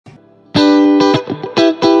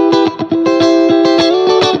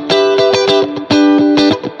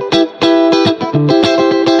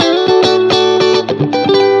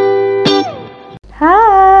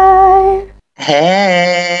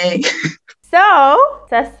So,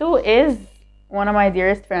 Sassu is one of my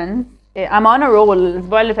dearest friends. I'm on a roll.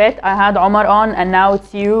 الأسبوع اللي فات I had Omar on and now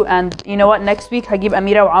it's you, and you know what, next week هجيب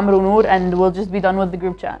أميرة وعمرو ونور and we'll just be done with the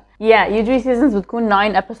group chat. Yeah, usually seasons بتكون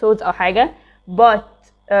 9 episodes أو حاجة,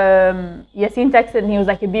 but Yassine texted and he was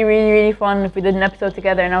like, it'd be really, really fun if we did an episode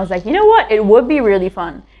together, and I was like, you know what, it would be really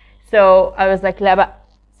fun. So I was like, لا بقى,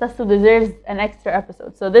 Sassu deserves an extra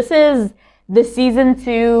episode. So this is the season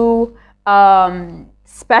 2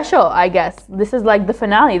 special, I guess. This is like the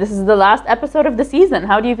finale. This is the last episode of the season.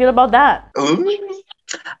 How do you feel about that? Ooh.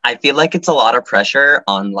 I feel like it's a lot of pressure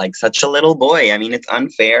on like such a little boy. I mean, it's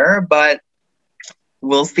unfair, but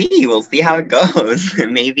we'll see. We'll see how it goes.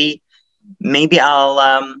 Maybe I'll,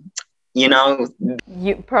 you know.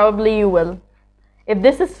 You will. If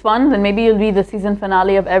this is fun, then maybe you'll be the season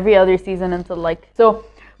finale of every other season until like. So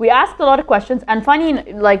we asked a lot of questions, and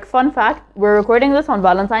fun fact, we're recording this on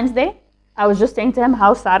Valentine's Day. I was just saying to him,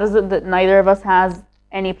 how sad is it that neither of us has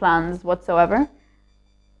any plans whatsoever?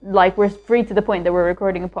 Like, we're free to the point that we're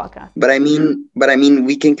recording a podcast. But I mean,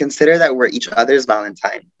 we can consider that we're each other's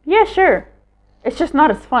Valentine. Yeah, sure. It's just not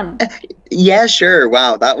as fun. Yeah, sure.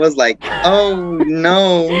 Wow, that was like, oh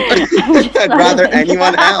no. I'd rather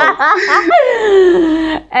anyone else.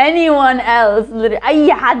 Anyone else.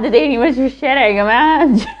 أي حد تاني مش في الشارع يا جماعة.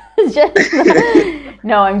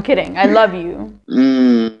 No, I'm kidding. I love you.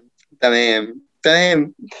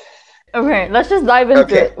 Damn. Okay, let's just dive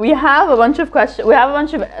into it. We have a bunch of questions. We have a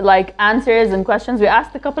bunch of like answers and questions. We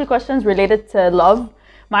asked a couple of questions related to love.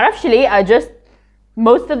 معرفش ليه,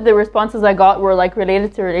 most of the responses I got were like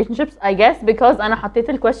related to relationships. I guess because أنا حطيت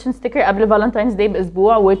الquestion sticker قبل Valentine's Day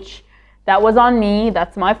بأسبوع, which that was on me.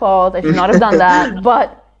 That's my fault. I should not have done that.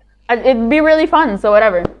 But it'd be really fun, so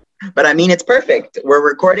whatever. But I mean, it's perfect. We're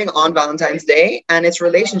recording on Valentine's Day and it's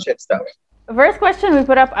relationship stuff. First question we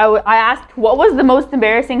put up, I asked, what was the most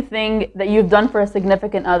embarrassing thing that you've done for a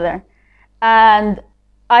significant other? And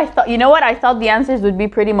I thought, you know what? I thought the answers would be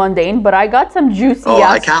pretty mundane, but I got some juicy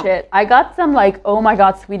ass shit. I got some like, oh my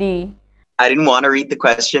God, sweetie. I didn't want to read the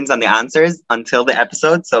questions and the answers until the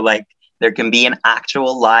episode. So like there can be an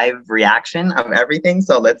actual live reaction of everything.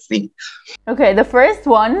 So let's see. Okay, the first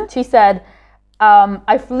one, she said,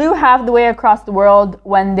 I flew half the way across the world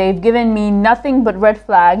when they've given me nothing but red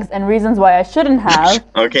flags and reasons why I shouldn't have.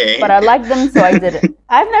 Okay. But I liked them, so I did it.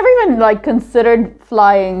 I've never even like considered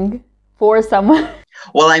flying for someone.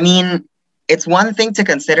 Well, I mean, it's one thing to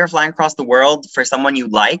consider flying across the world for someone you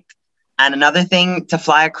like, and another thing to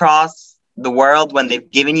fly across the world when they've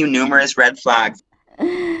given you numerous red flags.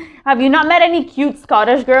 Have you not met any cute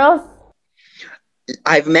Scottish girls?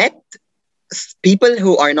 I've met people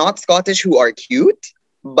who are not Scottish who are cute,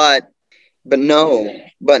 but no,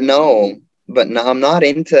 I'm not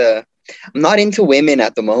into women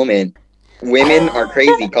at the moment. Women are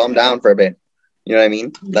crazy. Calm down for a bit. You know what I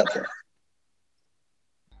mean? That's it.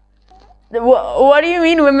 What do you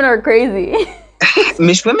mean women are crazy?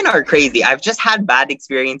 Mish, women are crazy. I've just had bad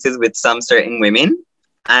experiences with some certain women,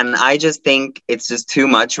 and I just think it's just too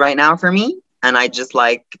much right now for me. And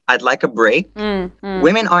I'd like a break.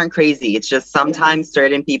 Women aren't crazy. It's just sometimes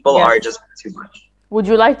certain people are just too much. Would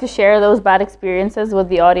you like to share those bad experiences with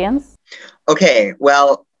the audience? Okay,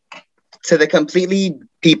 well, to the completely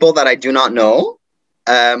people that I do not know,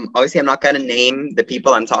 obviously I'm not going to name the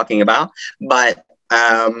people I'm talking about, but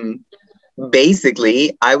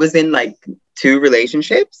basically I was in like 2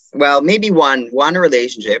 relationships. Well, maybe one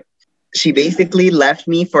relationship. She basically left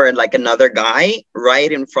me for like another guy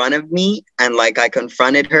right in front of me. And like, I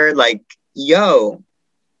confronted her like, yo,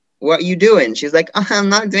 what are you doing? She's like, oh, I'm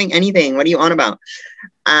not doing anything. What are you on about?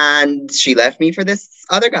 And she left me for this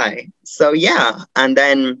other guy. So yeah. And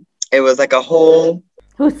then it was like a whole...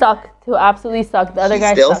 Who sucked? Who absolutely sucked? The other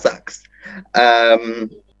guy still sucks.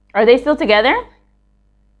 Are they still together?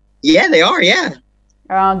 Yeah, they are. Yeah.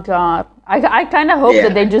 Oh God. I kind of hope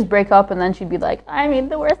that they just break up and then she'd be like, I made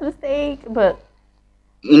the worst mistake, but...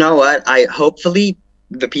 You know what? Hopefully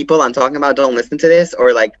the people I'm talking about don't listen to this,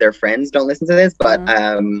 or like their friends don't listen to this, but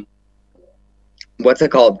what's it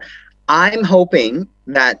called? I'm hoping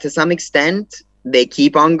that to some extent they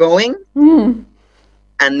keep on going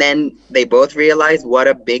and then they both realize what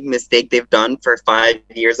a big mistake they've done for 5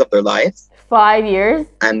 years of their lives. 5 years?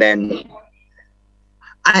 And then...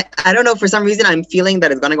 I don't know, for some reason I'm feeling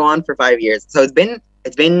that it's gonna go on for 5 years. So it's been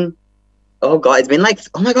oh God, it's been like,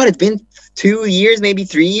 oh my God, it's been 2 years, maybe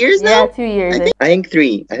 3 years now? Yeah, 2 years. I think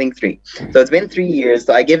three. So it's been 3 years.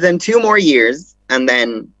 So I give them 2 more years and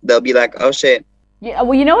then they'll be like, oh shit. Yeah,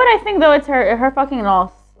 well, you know what I think though? It's her fucking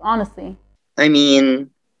loss, honestly. I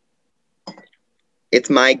mean,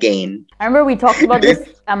 it's my gain. I remember we talked about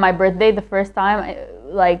this at my birthday the first time.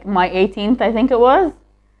 like my 18th, I think it was.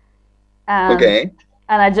 Okay.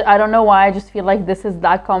 And I don't know why, I just feel like this is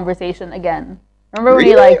that conversation again. Remember when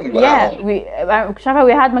Really? you like, Wow. yeah,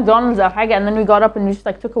 we had McDonald's أو حاجة, and then we got up and we just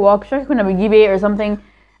like took a walk. شايفة كنا بنجيب ايه or something,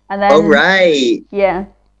 and then Oh, right. yeah,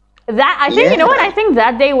 that I think you know what, I think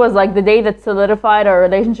that day was like the day that solidified our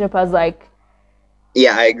relationship as like,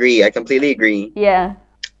 Yeah, I agree. I completely agree. yeah.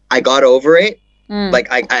 I got over it. Like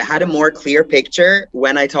I had a more clear picture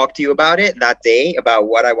when I talked to you about it that day, about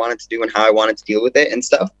what I wanted to do and how I wanted to deal with it and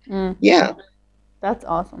stuff. Yeah. That's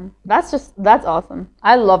awesome. That's awesome.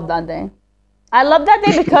 I love that day. I love that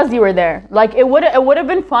day because you were there. Like it would have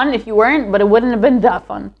been fun if you weren't, but it wouldn't have been that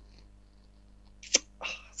fun.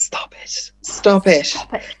 Stop it.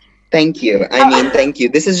 Thank you. I mean, thank you.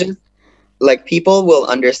 This is just like, people will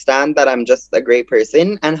understand that I'm just a great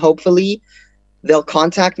person, and hopefully they'll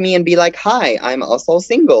contact me and be like, "Hi, I'm also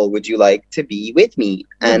single. Would you like to be with me?"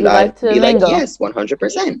 And I'd be like, "Yes,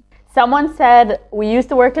 100%." Someone said we used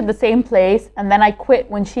to work at the same place, and then I quit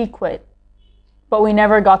when she quit, but we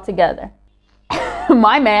never got together.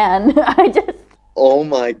 My man, Oh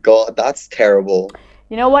my God, that's terrible.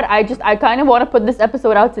 You know what? I kind of want to put this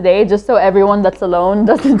episode out today just so everyone that's alone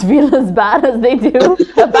doesn't feel as bad as they do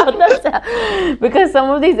about this, because some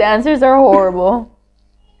of these answers are horrible.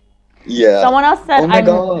 Yeah. Someone else said, Oh my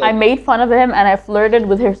God. I made fun of him and I flirted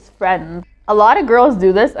with his friends. A lot of girls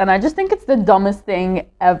do this, and I just think it's the dumbest thing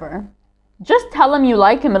ever. Just tell him you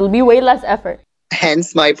like him. It'll be way less effort.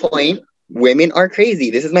 Hence my point. Women are crazy.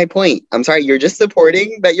 This is my point. I'm sorry, you're just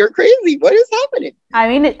supporting that you're crazy. What is happening? I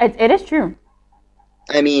mean, it is true.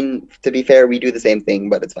 I mean, to be fair, we do the same thing,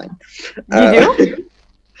 but it's fine. You do?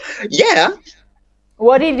 Yeah.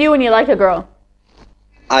 What do you do when you like a girl?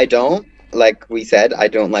 I don't. Like we said, I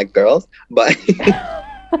don't like girls, but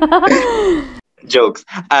jokes.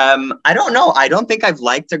 I don't know. I don't think I've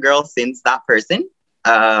liked a girl since that person.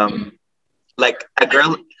 Like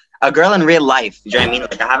a girl in real life. Do you know what I mean?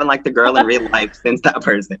 Like, I haven't liked a girl in real life since that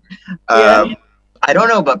person. Yeah. I don't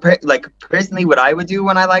know, but personally, what I would do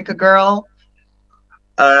when I like a girl,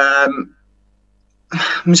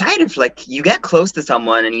 مش عارف, like, you get close to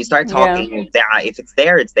someone and you start talking. Yeah. If it's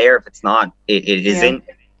there, it's there. If it's not, it isn't.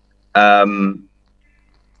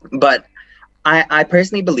 But I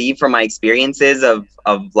personally believe, from my experiences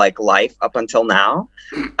of like life up until now,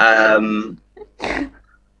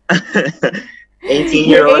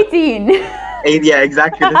 18-year-old. 18. Yeah,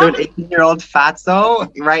 exactly. This is an 18-year-old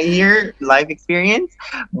fatso right here, life experience.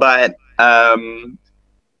 But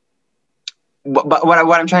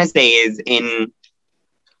what I'm trying to say is,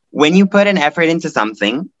 when you put an effort into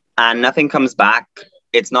something and nothing comes back,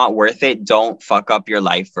 it's not worth it. Don't fuck up your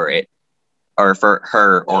life for it, or for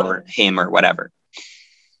her or him or whatever.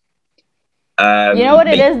 You know what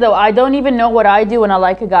it is though? I don't even know what I do when I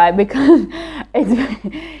like a guy, because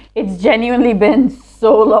it's genuinely been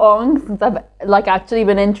so long since I've like actually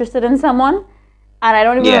been interested in someone, and I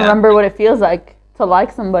don't even remember what it feels like to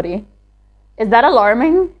like somebody. Is that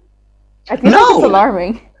alarming? I feel like it's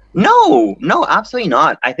alarming. No, absolutely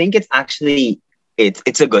not. I think it's actually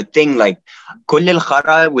it's a good thing. Like, كل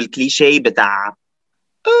الخرا والكليشيه بتاع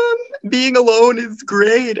being alone is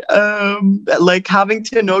great. Like, having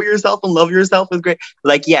to know yourself and love yourself is great.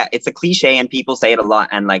 Like, yeah, it's a cliche and people say it a lot,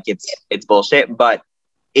 and like it's bullshit, but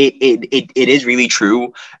it is really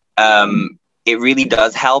true. It really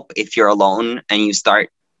does help if you're alone and you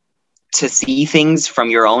start to see things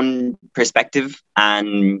from your own perspective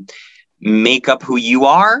and make up who you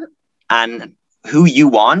are and who you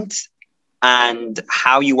want and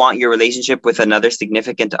how you want your relationship with another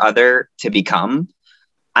significant other to become.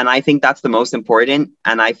 And I think that's the most important.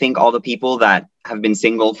 And I think all the people that have been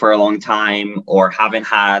single for a long time or haven't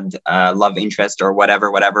had a love interest or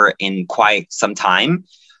whatever in quite some time,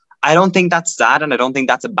 I don't think that's sad, and I don't think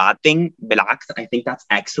that's a bad thing. Bilaks, I think that's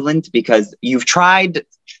excellent, because you've tried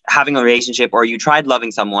having a relationship or you tried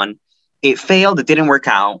loving someone. It failed. It didn't work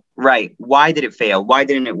out. Right. Why did it fail? Why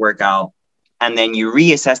didn't it work out? And then you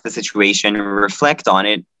reassess the situation, reflect on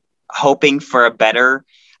it, hoping for a better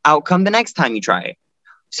outcome the next time you try it.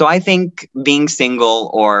 So I think being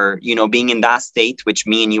single, or, you know, being in that state, which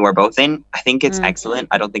me and you are both in, I think it's excellent.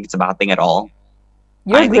 I don't think it's a bad thing at all.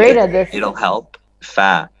 You're great at this. It'll help.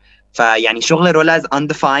 يعني شغل رولا is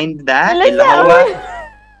undefined, that اللي هو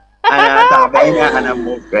أنا تعبانة أنا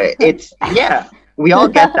مو great. It's, yeah, we all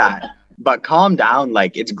get that. But calm down.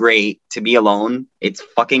 Like, it's great to be alone. It's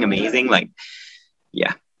fucking amazing. Like,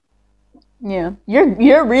 yeah. Yeah.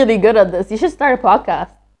 You're really good at this. You should start a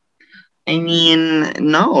podcast. I mean,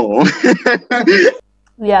 no.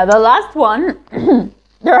 Yeah, the last one.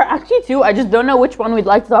 There are actually two. I just don't know which one we'd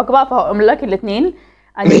like to talk about. فهقوم لك الاثنين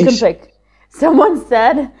and you can pick. Someone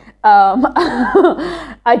said,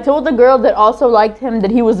 I told the girl that also liked him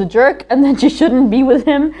that he was a jerk and that she shouldn't be with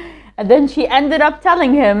him. And then she ended up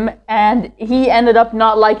telling him, and he ended up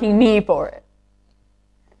not liking me for it.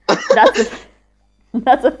 That's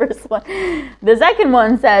the first one. The second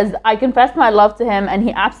one says, I confessed my love to him and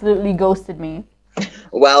he absolutely ghosted me.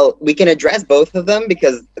 Well, we can address both of them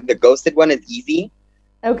because the ghosted one is easy.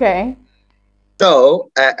 Okay.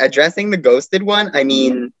 So, addressing the ghosted one, I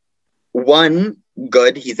mean, one,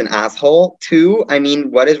 good, he's an asshole. Two, I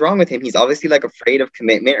mean, what is wrong with him? He's obviously like afraid of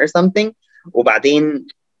commitment or something. وبعدين,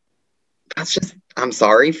 that's just, I'm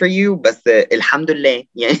sorry for you, but alhamdulillah.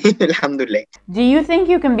 Yeah, alhamdulillah. Do you think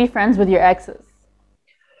you can be friends with your exes?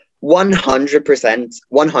 100%.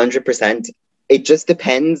 100%. It just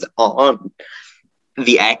depends on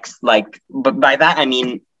the ex. Like, but by that, I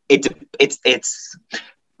mean, it's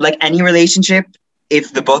like any relationship.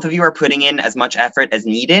 If the both of you are putting in as much effort as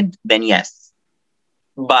needed, then yes.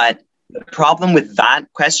 But the problem with that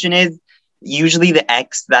question is usually the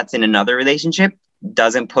ex that's in another relationship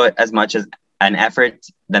doesn't put as much as an effort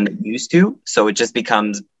than they used to. So it just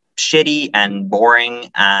becomes shitty and boring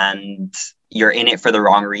and you're in it for the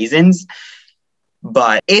wrong reasons.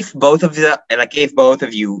 But if both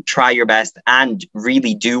of you try your best and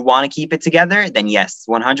really do want to keep it together, then yes,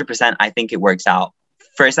 100%, I think it works out.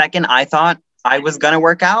 For a second, I thought I was going to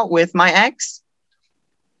work out with my ex,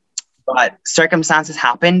 but circumstances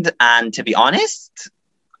happened. And to be honest,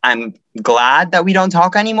 I'm glad that we don't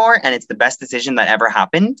talk anymore. And it's the best decision that ever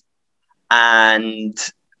happened. And,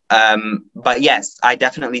 but yes, I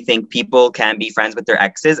definitely think people can be friends with their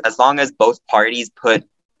exes as long as both parties put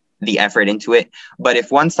the effort into it. But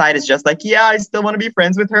if one side is just like, yeah, I still want to be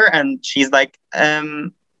friends with her, and she's like,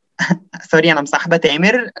 sorry, أنا مصاحبة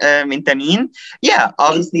تامر من تمين. Yeah,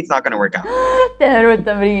 obviously it's not going to work out. تامر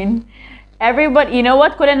والتمرين. Everybody, you know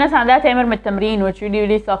what? كل الناس عندها تامر من التمرين, which really,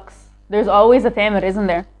 really sucks. There's always a تامر, isn't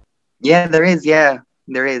there? Yeah, there is. Yeah,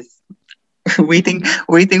 there is. waiting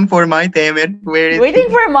for my تامر. Where is waiting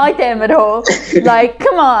for my تامر, ho. Like,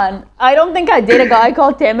 come on. I don't think I date a guy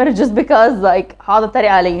called تامر just because, like, هذا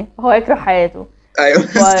طريق عليه. هو يكره حياته.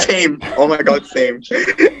 Same. Oh my God, same.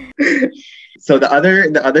 So the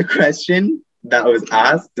other question that was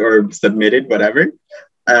asked or submitted, whatever,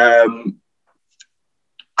 I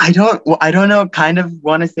don't know, kind of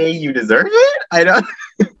want to say you deserve it. I don't.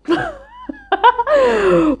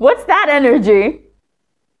 What's that energy?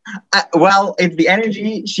 Well, it's the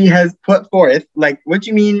energy she has put forth. Like, what do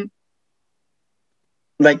you mean?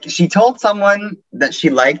 Like, she told someone that she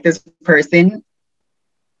liked this person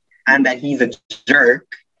and that he's a jerk,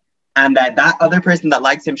 and that other person that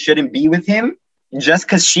likes him shouldn't be with him just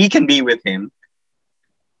because she can be with him.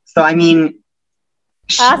 So, I mean...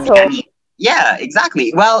 Asshole. Yeah,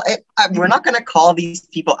 exactly. Well, we're not going to call these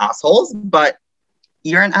people assholes, but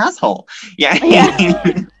you're an asshole. Yeah.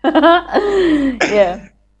 Yeah.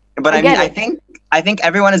 But I mean, I think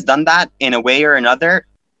everyone has done that in a way or another.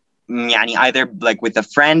 يعني either like with a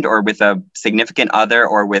friend or with a significant other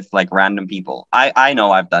or with like random people. I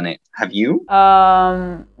know I've done it. Have you?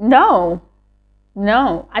 No.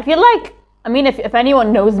 I feel like, I mean, if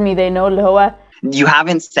anyone knows me, they know اللي هو You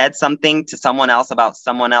haven't said something to someone else about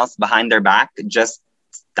someone else behind their back just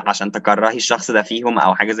عشان تكرهي الشخص ده فيهم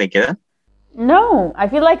أو حاجة زي كده? No, I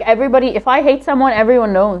feel like everybody, if I hate someone,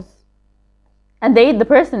 everyone knows. And the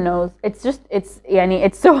person knows. It's just, it's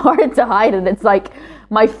so hard to hide it. It's like,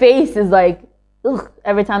 my face is like, ugh,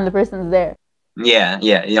 every time the person's there. Yeah,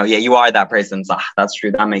 you are that person. So that's true.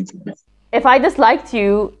 That makes sense. If I disliked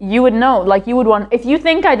you, you would know. Like, you would want, if you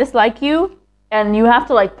think I dislike you and you have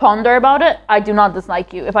to like ponder about it, I do not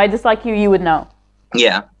dislike you. If I dislike you, you would know.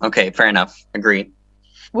 Yeah, okay, fair enough. Agreed.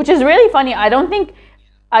 Which is really funny. I don't think,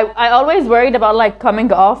 I always worried about like coming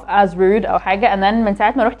off as rude أو حاجة, and then من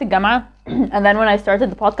ساعة ما رحت الجامعة and then when I started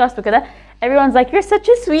the podcast وكده, everyone's like, you're such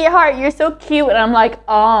a sweetheart, you're so cute, and I'm like,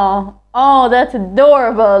 oh, that's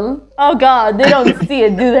adorable. Oh God, they don't see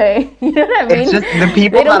it, do they? You know what I mean? It's just the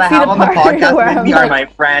people that I have on the podcast with me are my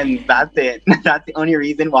friends. That's it. That's the only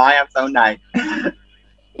reason why I'm so nice.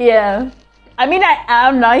 Yeah. I mean, I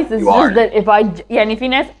am nice. It's just that if يعني في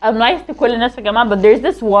ناس, I'm nice to كل الناس في الجامعة, but there's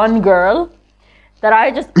this one girl that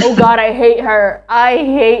I just, oh God, I hate her.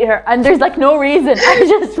 And there's like no reason. I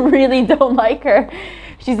just really don't like her.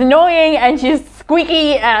 She's annoying and she's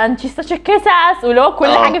squeaky and she's such a kiss ass. ولو كل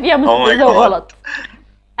حاجة فيها مستفزة وغلط.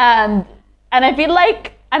 And I feel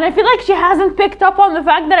like she hasn't picked up on the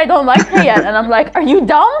fact that I don't like her yet. And I'm like, are you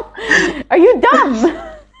dumb?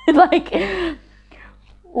 Like,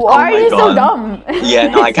 why are you so dumb? Yeah,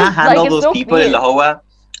 no, I can't handle those so people in Lahore.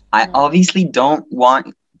 I obviously don't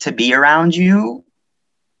want to be around you.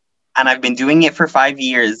 and I've been doing it for 5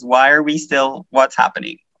 years. Why are we still? What's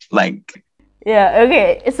happening? Like, Yeah,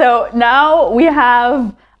 okay. So now we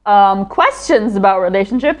have questions about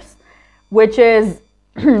relationships, which is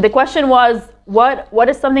the question was what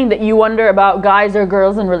is something that you wonder about guys or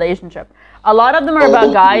girls in relationship? A lot of them are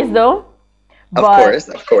about guys though. Of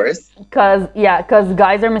course. Because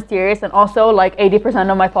guys are mysterious, and also like 80%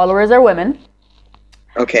 of my followers are women.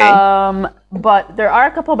 Okay. But there are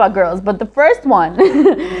a couple about girls. But the first one,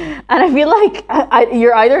 and I feel like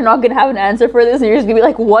you're either not gonna have an answer for this, or you're just gonna be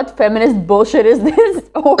like, "What feminist bullshit is this?"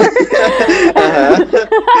 Or,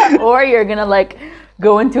 or you're gonna like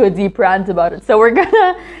go into a deep rant about it. So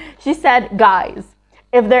she said, guys,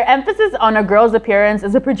 if their emphasis on a girl's appearance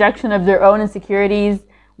is a projection of their own insecurities,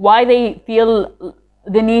 why they feel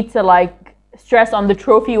the need to like stress on the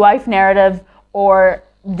trophy wife narrative or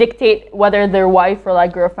dictate whether their wife or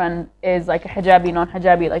like girlfriend is like a hijabi,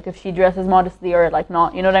 non-hijabi, like if she dresses modestly or like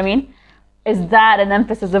not, you know what I mean? Is that an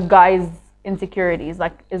emphasis of guys' insecurities?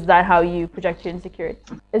 Like, is that how you project your insecurity?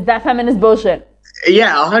 Is that feminist bullshit?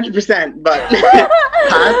 Yeah, 100%. But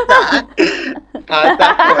past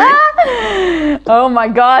that point. Oh my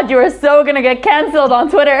God, you are so gonna get cancelled on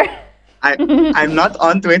Twitter. I'm not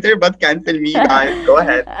on Twitter, but cancel me, guys. Go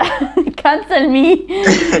ahead. Cancel me.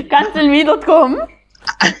 cancelme.com.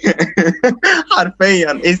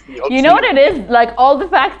 حرفيا اسمي. You know what it is? Like, all the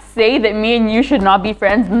facts say that me and you should not be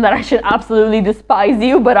friends and that I should absolutely despise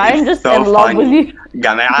you, but I am just so in love with you.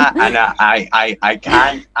 جماعة,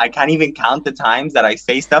 I can't even count the times that I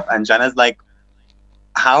say stuff and Jenna's like,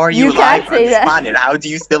 how are you alive on this planet? How do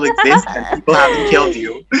you still exist and people haven't killed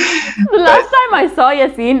you? The last time I saw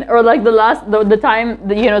Yassine, or like the time,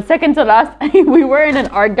 second to last, we were in an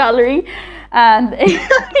art gallery, and he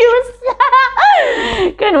was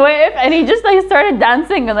can wave, and he just like started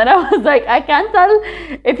dancing, and then I was like, I can't tell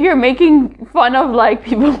if you're making fun of like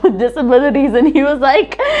people with disabilities, and he was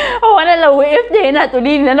like, oh, أنا لو وقفت هنا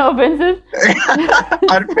تقولي إن أنا offensive.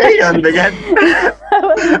 حرفيا بجد.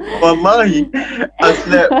 والله.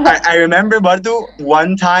 I remember برضو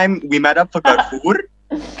one time we met up for Carrefour.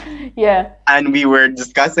 Yeah. And we were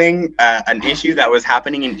discussing an issue that was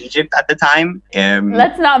happening in Egypt at the time.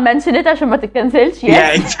 Let's not mention it عشان ما تتكنسلش.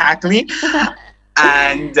 Yeah, exactly.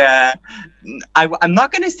 And I'm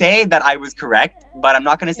not going to say that I was correct, but I'm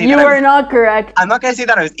not going to say you were not correct. I'm not going to say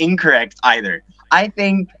that I was incorrect either. I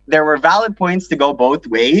think there were valid points to go both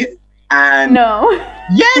ways. And no.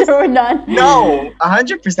 Yes. There were none. No,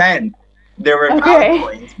 100%. There were valid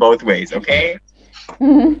points both ways, okay?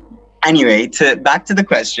 Mm-hmm. Anyway, back to the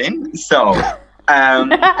question. So,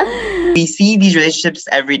 we see these relationships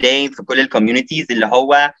every day في كل communities اللي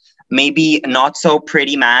هو maybe not so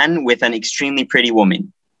pretty man with an extremely pretty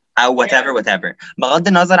woman. Whatever. بغض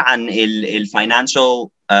النظر عن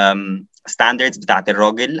financial standards بتاعت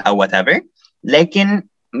الراجل أو whatever. لكن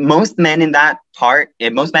most men in that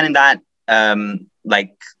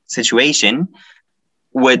like situation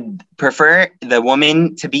would prefer the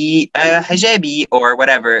woman to be a hijabi or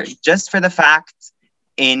whatever, just for the fact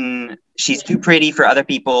she's too pretty for other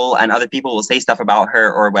people and other people will say stuff about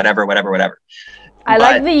her or whatever. I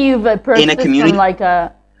like that you've approached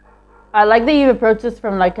this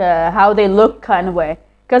from like a how they look kind of way,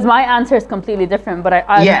 because my answer is completely different, but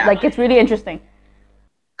I like, it's really interesting.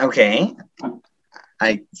 Okay.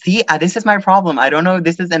 I see. This is my problem. I don't know if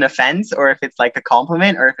this is an offense or if it's like a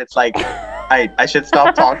compliment or if it's like I should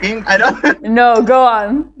stop talking. I don't. No, go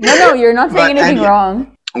on. No, you're not saying anything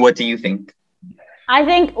wrong. What do you think? I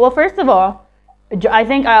think, well, first of all, I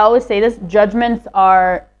think I always say this: judgments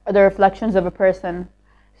are the reflections of a person.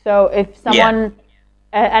 So if someone,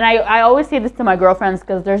 and I always say this to my girlfriends,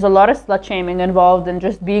 because there's a lot of slut shaming involved in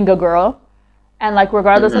just being a girl. And like,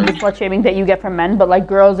 regardless of the slut shaming that you get from men, but like,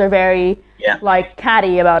 girls are very like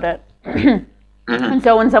catty about it. And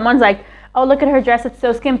so when someone's like, oh, look at her dress, it's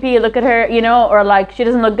so skimpy, look at her, or like, she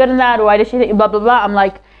doesn't look good in that, why does she think blah blah blah, I'm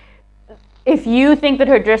like, if you think that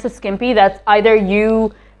her dress is skimpy, that's either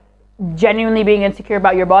you genuinely being insecure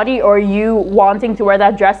about your body or you wanting to wear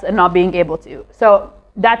that dress and not being able to. So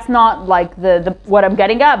that's not like the what I'm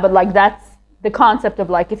getting at, but like, that's the concept of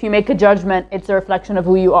like, if you make a judgment, it's a reflection of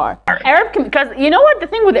who you are. Because you know what, the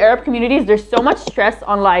thing with the Arab communities, there's so much stress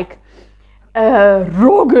on like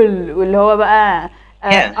راجل واللي هو بقى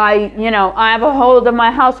I have a hold of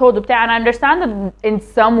my household and I understand that in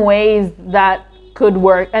some ways that could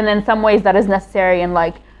work, and in some ways that is necessary, and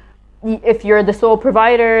like, if you're the sole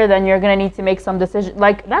provider, then you're gonna need to make some decision,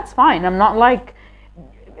 like, that's fine. I'm not like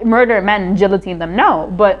murder men, guillotine them,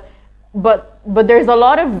 no, but there's a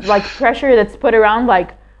lot of like pressure that's put around like,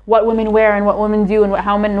 what women wear and what women do and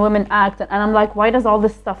how men and women act, and I'm like, why does all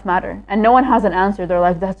this stuff matter? And no one has an answer. They're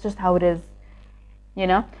like, that's just how it is, you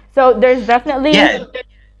know. So there's definitely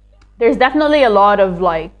a lot of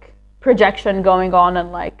like projection going on,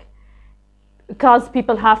 and like because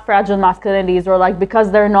people have fragile masculinities, or like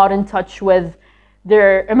because they're not in touch with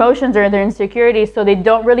their emotions or their insecurities, so they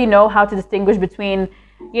don't really know how to distinguish between,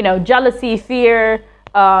 you know, jealousy, fear,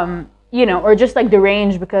 you know, or just like the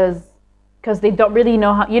range, because they don't really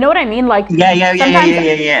know how, you know what I mean? Like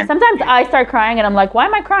sometimes I start crying and I'm like, why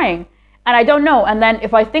am I crying? And I don't know. And then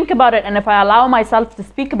if I think about it and if I allow myself to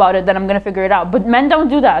speak about it, then I'm gonna figure it out. But men don't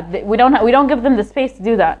do that. We don't give them the space to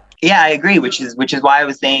do that. Yeah, I agree. Which is why I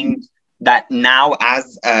was saying that now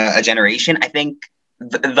as a generation, I think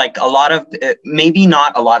like a lot of maybe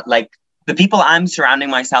not a lot, like the people I'm surrounding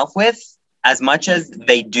myself with, as much as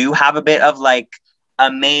they do have a bit of like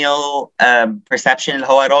a male perception,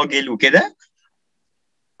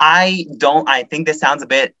 I think this sounds a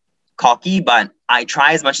bit cocky, but I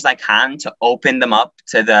try as much as I can to open them up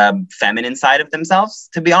to the feminine side of themselves,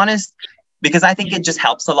 to be honest, because I think it just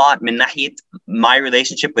helps a lot min nahiyat my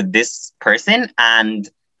relationship with this person and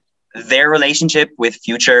their relationship with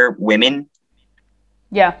future women.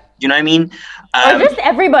 Yeah. Do you know what I mean? Or just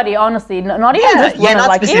everybody, honestly, not even just women. Yeah, not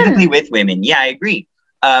like specifically with women. Yeah, I agree.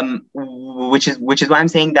 Which is why I'm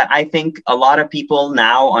saying that I think a lot of people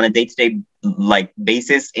now on a day-to-day like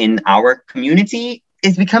basis in our community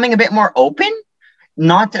is becoming a bit more open.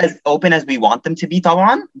 Not as open as we want them to be,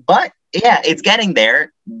 Tawan, but yeah, it's getting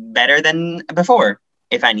there better than before,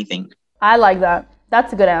 if anything. I like that.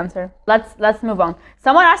 That's a good answer. Let's move on.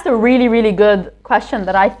 Someone asked a really, really good question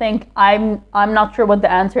that I think I'm not sure what the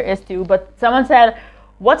answer is to, but someone said,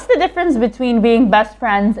 what's the difference between being best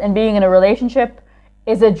friends and being in a relationship?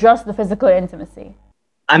 Is it just the physical intimacy?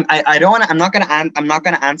 I'm not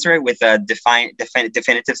gonna answer it with a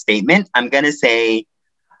definitive statement. I'm gonna say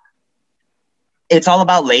it's all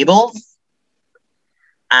about labels,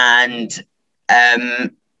 and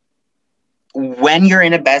when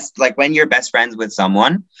you're best friends with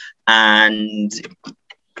someone, and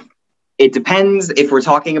it depends if we're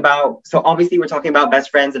talking about, so obviously we're talking about best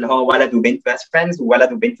friends and ولد وبنت best friends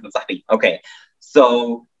ولد وبنت مصاحبين. Okay,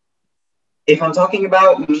 so if I'm talking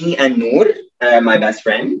about me and Noor, my best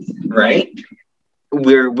friend, right?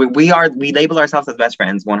 We label ourselves as best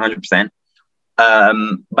friends 100%.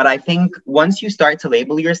 But I think once you start to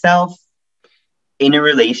label yourself in a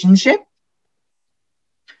relationship,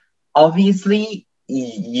 obviously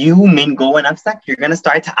you min goa nafsak, you're going to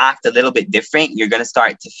start to act a little bit different. You're going to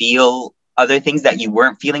start to feel other things that you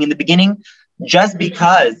weren't feeling in the beginning, just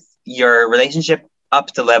because your relationship up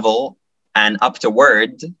to level and up to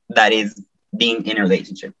word that is being in a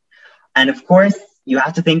relationship. And of course, you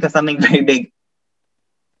have to think of something very big.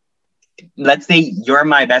 Let's say you're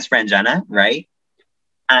my best friend, Jana, right?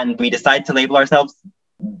 And we decide to label ourselves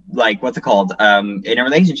like, what's it called? In a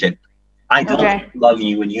relationship. I don't love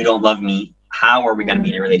you and you don't love me. How are we going to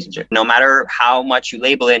be in a relationship? No matter how much you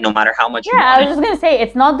label it, no matter how much you want I was just going to say,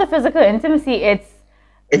 it's not the physical intimacy, it's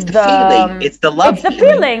the feeling. It's the love. It's the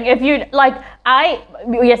feeling. If you like,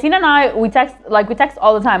 Yasin and I, we text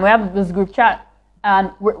all the time. We have this group chat,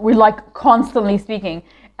 and we're like constantly speaking.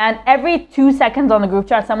 And every 2 seconds on the group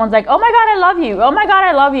chat, someone's like, "Oh my God, I love you. Oh my God,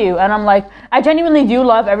 I love you." And I'm like, I genuinely do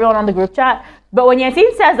love everyone on the group chat. But when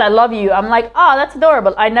Yasin says "I love you," I'm like, "Oh, that's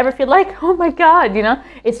adorable." I never feel like, "Oh my God," you know.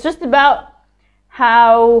 It's just about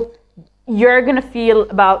how you're gonna feel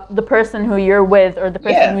about the person who you're with, or the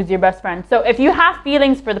person who's your best friend. So if you have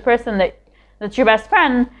feelings for the person that's your best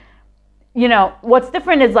friend, you know, what's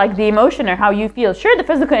different is like the emotion or how you feel. Sure, the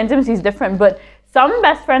physical intimacy is different, but some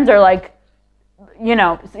best friends are like, you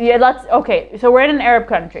know, so we're in an Arab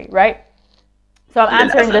country, right? So I'm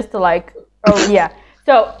answering this to like,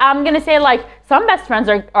 so I'm gonna say like some best friends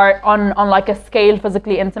are on like a scale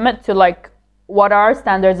physically intimate to like what our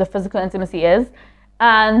standards of physical intimacy is,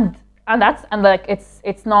 and like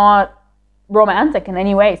it's not romantic in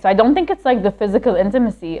any way. So I don't think it's like the physical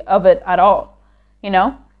intimacy of it at all, you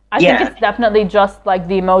know. I think it's definitely just like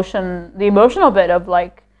the emotional bit of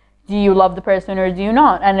like, do you love the person or do you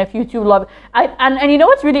not? And if you two love, and you know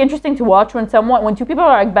what's really interesting to watch when two people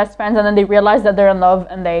are like best friends and then they realize that they're in love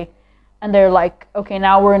and they're like, okay,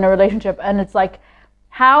 now we're in a relationship, and it's like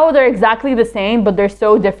how they're exactly the same, but they're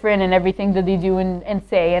so different in everything that they do and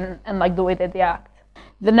say and like the way that they act.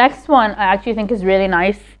 The next one I actually think is really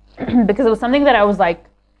nice because it was something that I was like,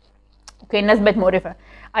 okay, Nesbet Morifa.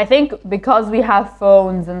 I think because we have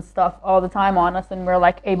phones and stuff all the time on us and we're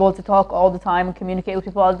like able to talk all the time and communicate with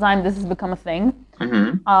people all the time, this has become a thing.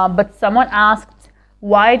 Mm-hmm. But someone asked,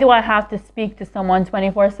 why do I have to speak to someone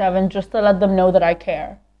 24/7 just to let them know that I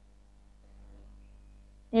care?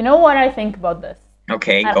 You know what I think about this?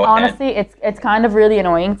 Okay, And go ahead. honestly, it's kind of really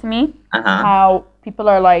annoying to me Uh-huh. how people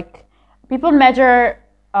are like, people measure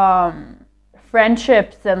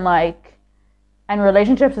friendships and like and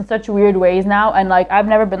relationships in such weird ways now, and like I've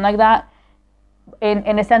never been like that.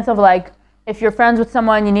 In a sense of like, if you're friends with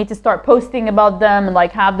someone, you need to start posting about them and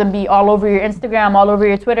like have them be all over your Instagram, all over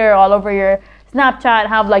your Twitter, all over your Snapchat,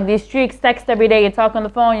 have like these streaks, text every day, you talk on the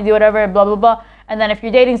phone, you do whatever, blah blah blah. And then if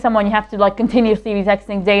you're dating someone, you have to like continuously be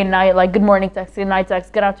texting day and night, like good morning text, good night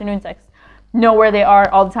text, good afternoon text, know where they are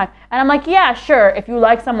all the time. And I'm like, yeah, sure, if you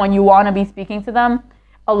like someone, you want to be speaking to them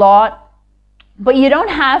a lot, but you don't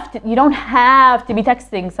have to be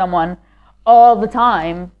texting someone all the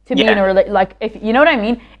time to be in a like, if you know what I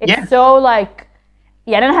mean. It's so like,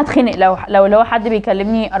 يعني انا هتخنق لو حد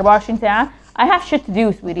بيكلمني 24 ساعة. I have shit to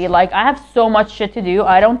do, sweetie. Like I have so much shit to do.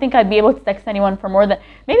 I don't think I'd be able to text anyone for more than,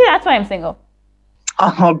 maybe that's why I'm single.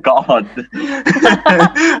 Oh God.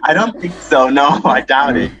 I don't think so. No, I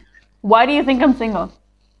doubt it. Why do you think I'm single?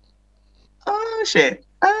 Oh shit.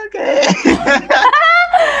 Okay.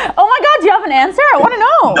 Oh my God, do you have an answer? I want to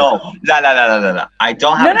know. No. I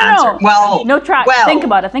don't have an answer. Well, no track. Think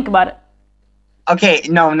about it. Okay,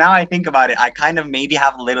 no, now I think about it, I kind of maybe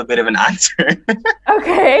have a little bit of an answer.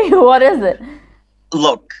 Okay, what is it?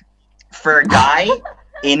 Look, for a guy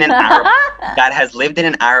in an Arab that has lived in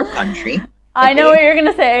an Arab country. I know what you're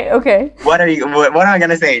gonna say. Okay. What am I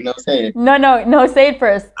gonna say? No, say it. No, say it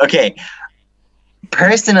first. Okay.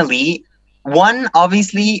 Personally, one,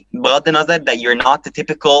 obviously, بغض النظر that you're not the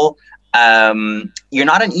typical, you're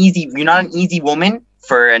not an easy woman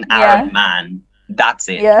for an Arab man. That's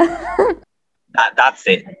it. Yeah. That's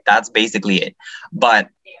it. That's basically it. But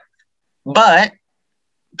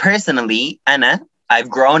personally, I've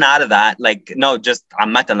grown out of that. Like, no, just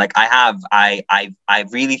عامة, like I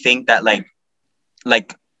really think that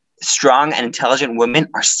like strong and intelligent women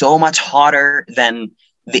are so much hotter than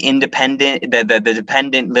the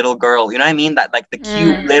dependent little girl. You know what I mean? That like the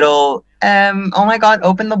cute little oh my God,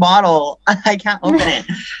 open the bottle. I can't open it.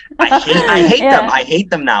 I hate them. I hate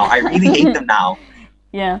them now. I really hate them now.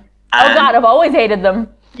 Yeah. Oh God, I've always hated them.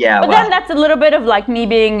 Yeah. But then that's a little bit of like me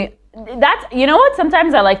being, that's, you know what?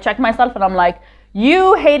 Sometimes I like check myself and I'm like,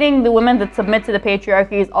 you hating the women that submit to the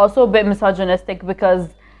patriarchy is also a bit misogynistic, because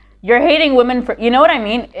you're hating women for, you know what I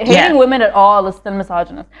mean? Hating women at all is still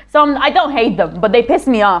misogynist. So I don't hate them, but they piss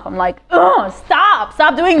me off. I'm like, oh,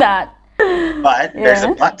 stop doing that. But there's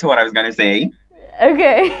a but to what I was gonna say.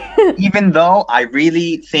 Okay. Even though I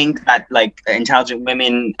really think that like intelligent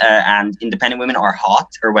women and independent women are hot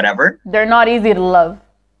or whatever, they're not easy to love.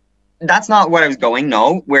 That's not what I was going.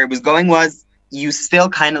 No, where it was going was, you still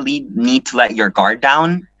kind of need to let your guard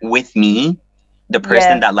down with me, the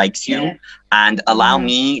person that likes you, and allow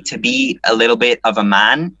me to be a little bit of a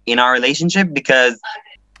man in our relationship, because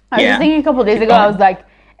I was thinking a couple of days ago, I was like,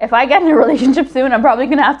 if I get in a relationship soon, I'm probably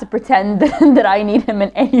gonna have to pretend that I need him in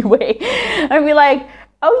any way. I'd be like,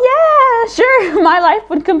 oh yeah, sure, my life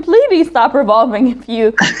would completely stop revolving if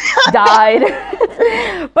you died.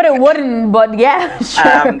 But it wouldn't, but yeah,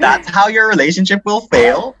 sure. That's how your relationship will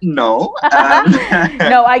fail. No.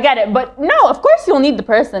 No, I get it. But no, of course you'll need the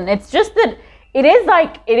person. It's just that it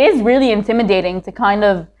is really intimidating to kind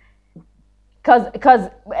of, cause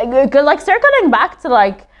like circling back to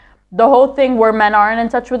like the whole thing where men aren't in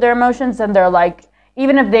touch with their emotions, and they're like,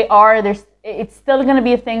 even if they are, it's still gonna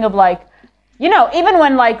be a thing of like, you know, even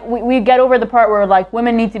when like we get over the part where like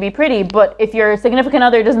women need to be pretty, but if your significant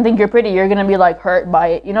other doesn't think you're pretty, you're gonna be like hurt by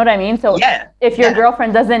it. You know what I mean? So if your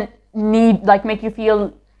girlfriend doesn't need like make you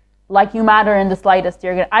feel like you matter in the slightest,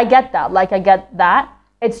 I get that. Like I get that.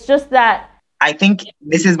 It's just that I think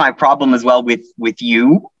this is my problem as well with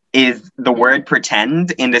you, is the word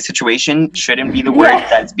pretend in this situation shouldn't be the word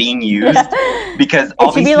that's being used, because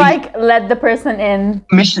it should be like, let the person in.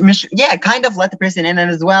 Kind of let the person in,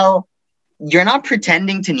 and as well, you're not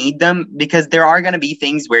pretending to need them, because there are going to be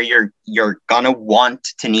things where you're going to want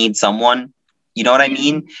to need someone. You know what I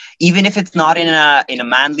mean? Even if it's not in a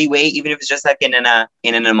manly way, even if it's just like in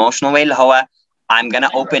an emotional way, I'm going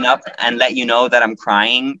to open up and let you know that I'm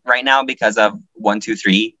crying right now because of 1, 2,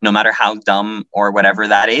 3, no matter how dumb or whatever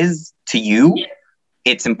that is to you.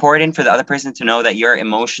 It's important for the other person to know that you're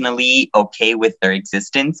emotionally okay with their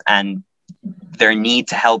existence and their need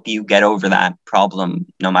to help you get over that problem,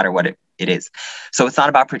 no matter what it is. So it's not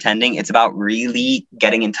about pretending. It's about really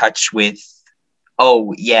getting in touch with,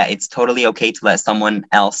 oh yeah, it's totally okay to let someone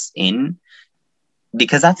else in,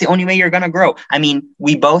 because that's the only way you're going to grow. I mean,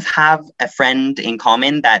 we both have a friend in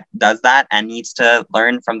common that does that and needs to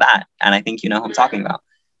learn from that. And I think you know who I'm talking about.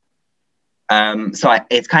 So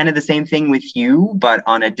it's kind of the same thing with you, but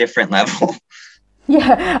on a different level.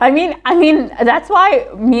 Yeah, I mean that's why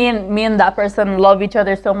me and that person love each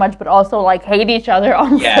other so much, but also like hate each other on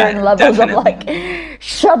Yeah, certain levels of definitely. like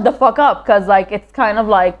shut the fuck up, because like it's kind of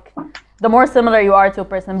like the more similar you are to a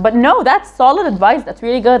person. But no, that's solid advice. That's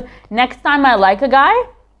really good. Next time I like a guy,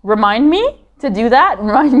 remind me to do that.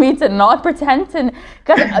 Remind me to not pretend to,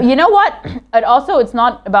 because you know what? It's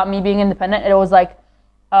not about me being independent. It was like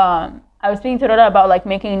I was speaking to Rhoda about like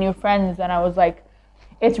making new friends, and I was like,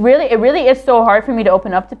 it really is so hard for me to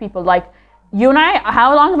open up to people. Like you and I, how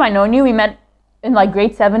long have I known you? We met in like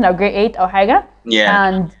grade 7 or grade 8 or حاجة. Yeah.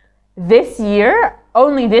 And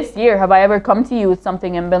only this year have I ever come to you with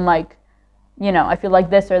something and been like, you know, I feel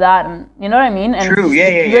like this or that, and you know what I mean? And True.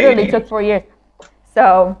 it literally took 4 years.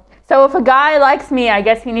 So if a guy likes me, I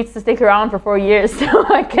guess he needs to stick around for 4 years so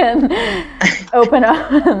I can open up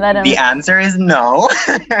and let him. The answer is no.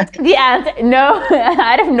 The answer, no.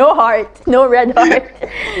 I have no heart, no red heart.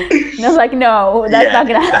 And I was like, no, that's not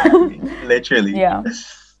gonna happen. Exactly. Literally. Yeah.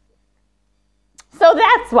 So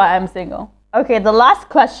that's why I'm single. Okay, the last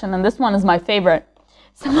question, and this one is my favorite.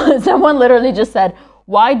 Someone literally just said,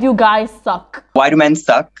 why do guys suck? Why do men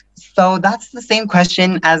suck? So that's the same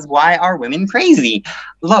question as why are women crazy?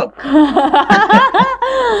 Look.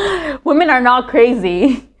 Women are not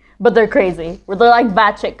crazy, but they're crazy. They're like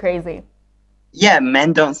batshit crazy. Yeah,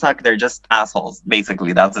 men don't suck. They're just assholes.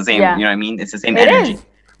 Basically, that's the same. Yeah. You know what I mean? It's the same It energy. is.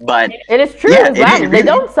 But It is true Yeah, as well. it is, They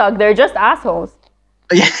really. don't suck. They're just assholes.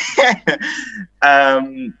 yeah.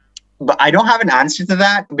 But I don't have an answer to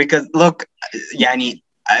that because look, يعني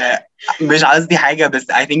مش قصدي حاجة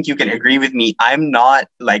بس I think you can agree with me. I'm not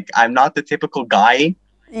the typical guy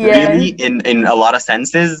really in a lot of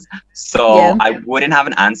senses. So Yeah. I wouldn't have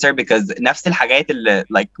an answer because نفس الحاجات اللي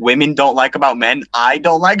like women don't like about men, I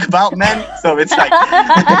don't like about men. So it's like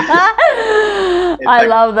I like,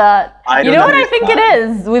 love that. I You don't know what I think it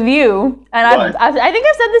understand. is with you? And What? I think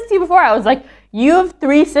I've said this to you before. I was like, you have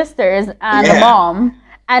 3 sisters and a Yeah. mom.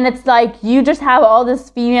 And it's like, you just have all this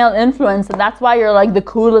female influence. And that's why you're like the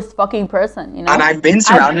coolest fucking person, you know? And I've been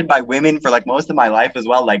surrounded by women for like most of my life as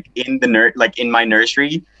well. Like in the in my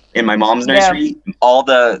nursery, in my mom's nursery, all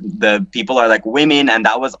the people are like women, and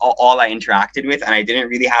that was all I interacted with. And I didn't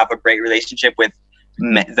really have a great relationship with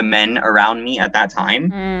the men around me at that time.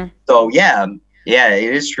 So yeah,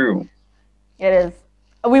 it is true. It is.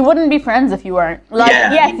 We wouldn't be friends if you weren't. Like,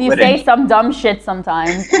 Yeah, yes, we you wouldn't. say some dumb shit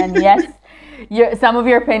sometimes, and yes, some of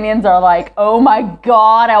your opinions are like, oh my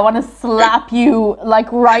god, I want to slap you like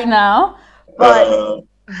right now.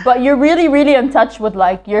 But you're really, really in touch with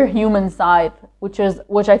like your human side,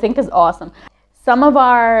 which I think is awesome. Some of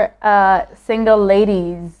our single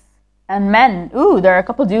ladies and men, there are a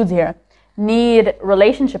couple dudes here, need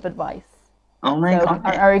relationship advice. Oh my So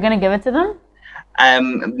god. are you gonna give it to them?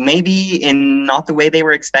 Maybe in not the way they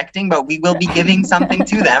were expecting, but we will be giving something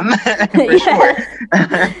to them for sure.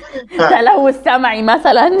 تلوث سمعي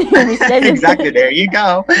مثلا. مش لازم. Exactly. There you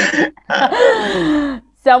go.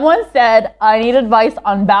 Someone said, I need advice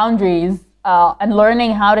on boundaries and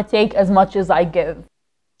learning how to take as much as I give.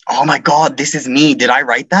 Oh my god, this is me. Did I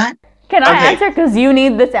write that? Can I Okay. answer? Because you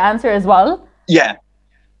need this answer as well. Yeah.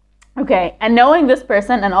 Okay, and knowing this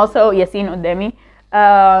person and also Yasin قدامي,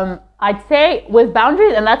 I'd say with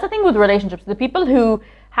boundaries, and that's the thing with relationships, the people who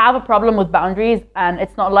have a problem with boundaries, and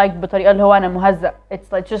it's not like بطريقة اللي هو أنا مهزأ.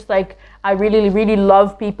 It's like just like I really, really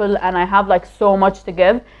love people and I have like so much to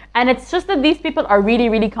give. And it's just that these people are really,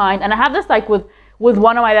 really kind. And I have this like with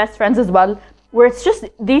one of my best friends as well, where it's just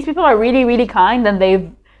these people are really, really kind and they've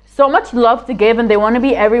so much love to give and they want to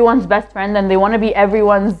be everyone's best friend and they want to be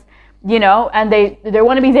everyone's, you know, and they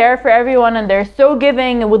want to be there for everyone and they're so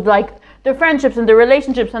giving with like their friendships and their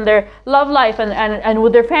relationships and their love life and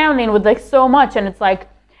with their family and with like so much. And it's like,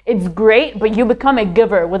 it's great, but you become a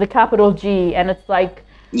giver with a capital G, and it's like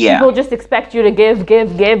people just expect you to give,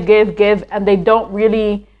 and they don't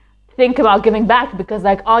really think about giving back because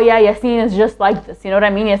like, oh yeah, Yasin is just like this, you know what I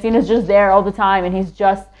mean? Yasin is just there all the time and he's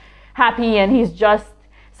just happy and he's just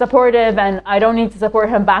supportive and I don't need to support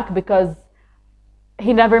him back because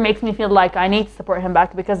he never makes me feel like I need to support him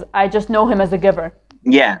back because I just know him as a giver.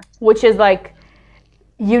 Yeah. Which is like,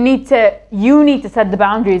 you need to set the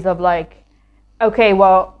boundaries of like, okay,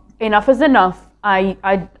 well, enough is enough.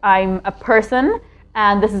 I'm a person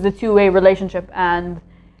and this is a two-way relationship and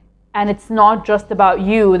it's not just about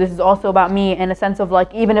you, this is also about me in a sense of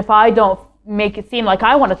like, even if I don't make it seem like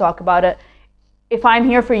I want to talk about it, if I'm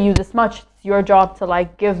here for you this much, it's your job to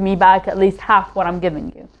like give me back at least half what I'm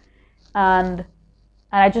giving you. And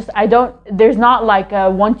there's not like a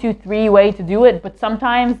 1, 2, 3 way to do it, but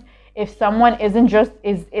sometimes if someone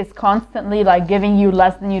is constantly like giving you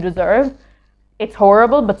less than you deserve, it's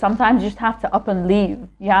horrible, but sometimes you just have to up and leave.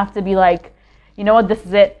 You have to be like, you know what, this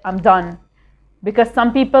is it, I'm done. Because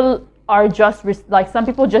some people are just like, some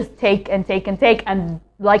people just take and take and take, and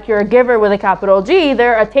like, you're a giver with a capital G,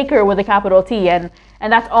 they're a taker with a capital T, and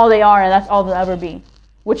that's all they are, and that's all they'll ever be,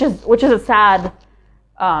 which is a sad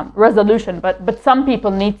resolution. But some people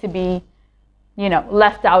need to be, you know,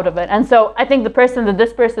 left out of it. And so I think the person that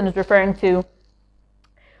this person is referring to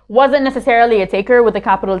wasn't necessarily a taker with a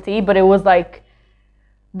capital T, but it was like,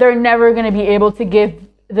 they're never going to be able to give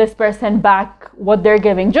this person back what they're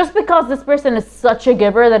giving, just because this person is such a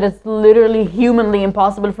giver that it's literally humanly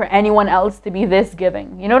impossible for anyone else to be this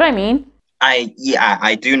giving. You know what I mean?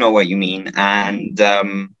 I do know what you mean, and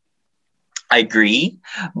I agree.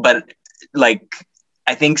 But like,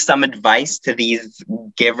 I think some advice to these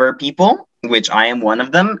giver people, which I am one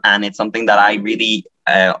of them, and it's something that I really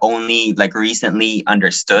only like recently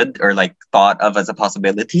understood or like thought of as a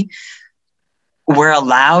possibility. We're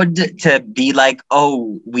allowed to be like,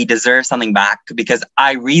 oh, we deserve something back, because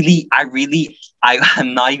I'm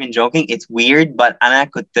not even joking. It's weird, but I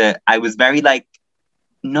was very like,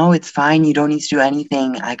 no, it's fine. You don't need to do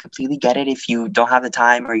anything. I completely get it. If you don't have the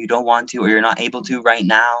time, or you don't want to, or you're not able to right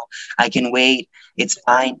now, I can wait. It's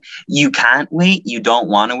fine. You can't wait. You don't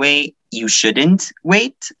want to wait. You shouldn't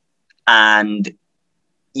wait. And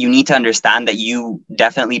you need to understand that you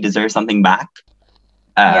definitely deserve something back.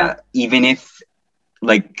 Even if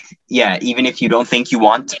you don't think you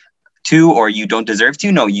want to, or you don't deserve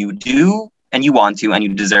to. No, you do, and you want to, and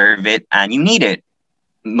you deserve it, and you need it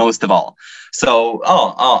most of all. So,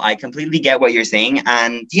 I completely get what you're saying,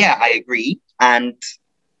 and yeah, I agree. And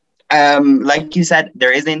like you said,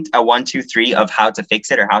 there isn't a 1, 2, 3 of how to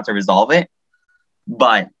fix it or how to resolve it.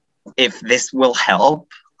 But if this will help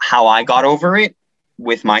how I got over it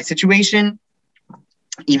with my situation,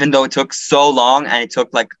 even though it took so long and it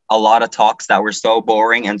took like a lot of talks that were so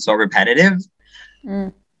boring and so repetitive,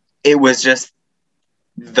 it was just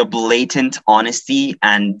the blatant honesty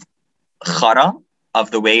and khara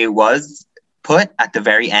of the way it was put at the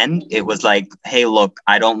very end. It was like, hey, look,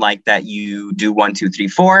 I don't like that you do 1, 2, 3,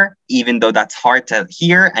 4, even though that's hard to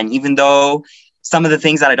hear. And even though some of the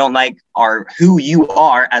things that I don't like are who you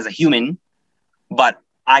are as a human, but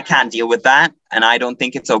I can't deal with that, and I don't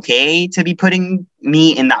think it's okay to be putting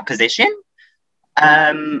me in that position.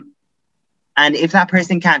 And if that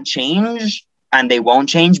person can't change, and they won't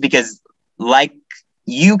change, because like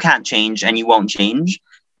you can't change and you won't change,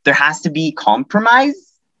 there has to be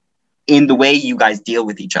compromise in the way you guys deal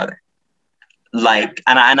with each other. Like,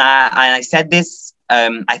 and I said this.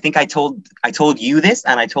 I think I told you this,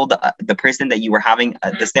 and I told the person that you were having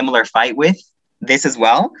the similar fight with this as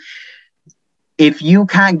well. If you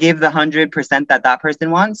can't give the 100% that person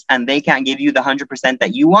wants, and they can't give you the 100%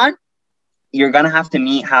 that you want, you're going to have to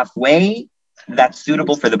meet halfway that's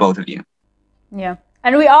suitable for the both of you. Yeah.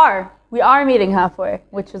 And we are meeting halfway,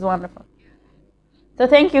 which is wonderful. So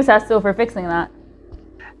thank you, Sasso, for fixing that.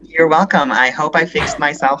 You're welcome. I hope I fixed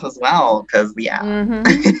myself as well, because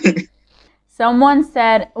Someone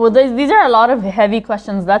said, well, these are a lot of heavy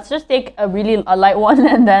questions. Let's just take a light one,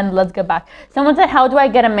 and then let's get back. Someone said, how do I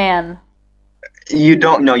get a man? You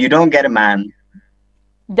don't get a man.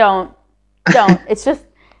 Don't. It's just...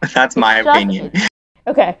 That's my opinion.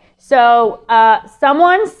 Okay, so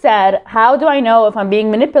someone said, how do I know if I'm being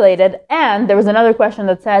manipulated? And there was another question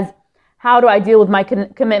that says, how do I deal with my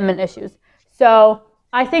commitment issues? So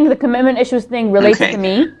I think the commitment issues thing relates to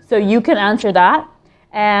me, so you can answer that.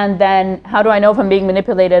 And then how do I know if I'm being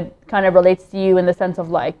manipulated kind of relates to you in the sense of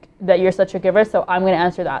like that you're such a giver, so I'm going to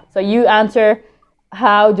answer that. So you answer,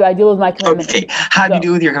 how do I deal with my commitment issues? How do you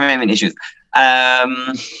deal with your commitment issues?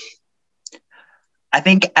 I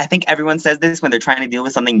think everyone says this when they're trying to deal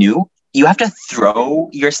with something new. You have to throw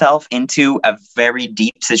yourself into a very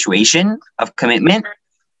deep situation of commitment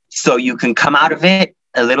so you can come out of it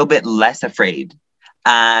a little bit less afraid.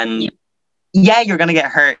 And yeah, you're going to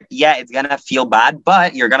get hurt. Yeah, it's going to feel bad,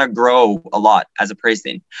 but you're going to grow a lot as a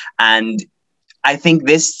person. And I think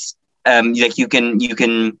this, like you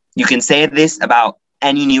can say this about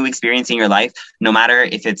any new experience in your life, no matter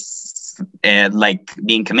if it's like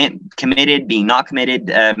being committed, being not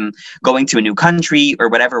committed, going to a new country or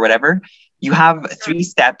whatever. You have 3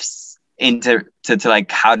 steps into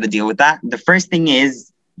like how to deal with that. The first thing is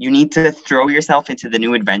you need to throw yourself into the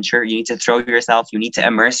new adventure. You need to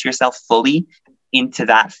immerse yourself fully into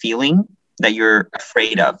that feeling that you're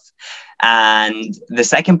afraid of. And the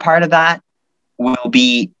second part of that will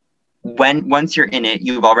be once you're in it,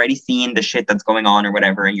 you've already seen the shit that's going on or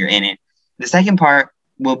whatever, and you're in it. The second part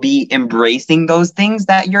will be embracing those things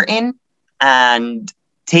that you're in and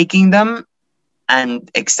taking them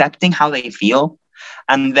and accepting how they feel.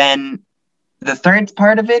 And then the third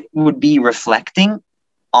part of it would be reflecting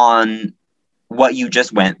on what you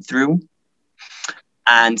just went through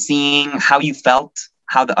and seeing how you felt,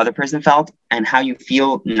 how the other person felt, and how you feel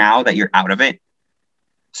now that you're out of it.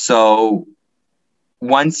 So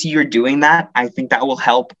once you're doing that, I think that will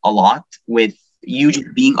help a lot with you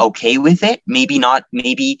just being okay with it. Maybe not,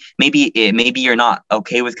 maybe you're not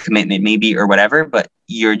okay with commitment, maybe, or whatever, but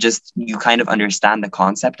you kind of understand the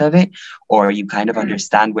concept of it, or you kind of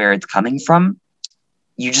understand where it's coming from.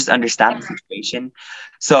 You just understand the situation.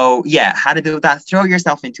 So yeah, how to deal with that? Throw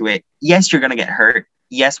yourself into it. Yes, you're gonna get hurt.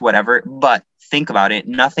 Yes, whatever. But think about it.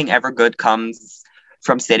 Nothing ever good comes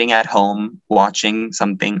from sitting at home watching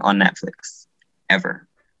something on Netflix. Ever.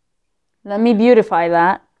 Let me beautify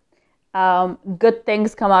that. Good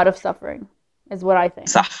things come out of suffering is what I think.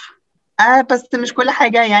 صح. بس مش كل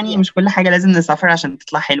حاجة يعني مش كل حاجة لازم نسافر عشان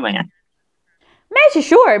تطلع حلوة يعني.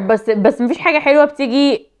 ماشي sure بس مفيش حاجة حلوة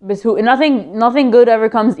بتيجي nothing good ever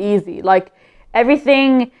comes easy. Like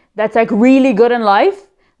everything that's like really good in life,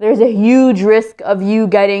 there's a huge risk of you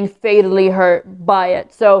getting fatally hurt by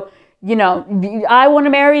it. So, you know, I want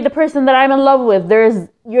to marry the person that I'm in love with.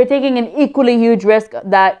 You're taking an equally huge risk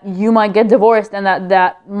that you might get divorced and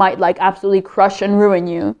that might like absolutely crush and ruin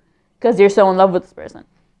you because you're so in love with this person.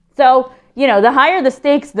 So, you know, the higher the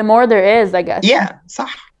stakes, the more there is, I guess. Yeah,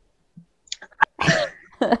 صح.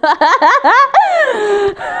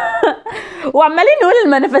 وعمالين نقول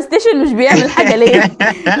المانيفستيشن مش بيعمل حاجة ليه؟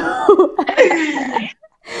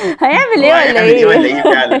 هيعمل ايه ولا ايه؟ ولا ايه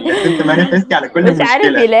فعلا؟ بس انت مانيفستي على كل مشكلة. مش عارف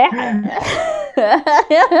يلاحق.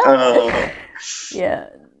 Yeah.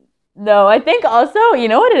 No, I think also, you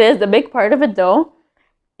know what it is? The big part of it though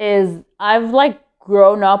is I've like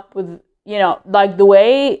grown up with, you know, like the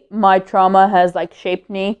way my trauma has like shaped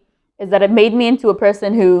me is that it made me into a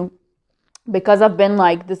person who, because I've been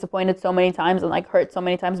like disappointed so many times and like hurt so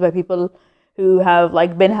many times by people who have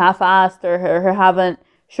like been half-assed or haven't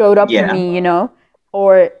showed up for me, you know,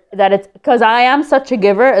 or that it's because I am such a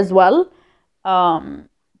giver as well,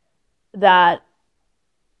 that,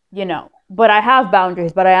 you know, but I have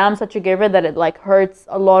boundaries, but I am such a giver that it like hurts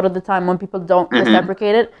a lot of the time when people don't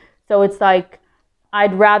reciprocate it. So it's like,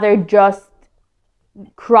 I'd rather just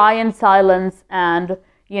cry in silence and,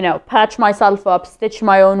 you know, patch myself up, stitch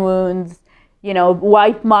my own wounds, you know,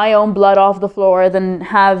 wipe my own blood off the floor than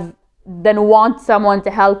want someone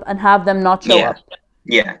to help and have them not show up.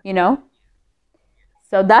 Yeah. You know?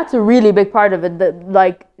 So that's a really big part of it,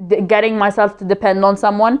 getting myself to depend on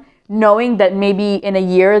someone, knowing that maybe in a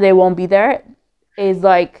year they won't be there, is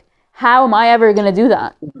like, how am I ever going to do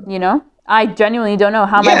that? You know? I genuinely don't know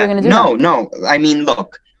how am I ever going to do that. No. I mean,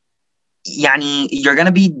 look, yani, you're going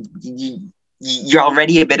to be, you're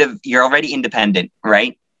already independent,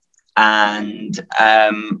 right? And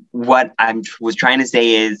what I was trying to say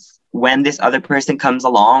is when this other person comes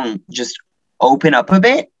along, just open up a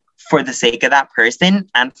bit for the sake of that person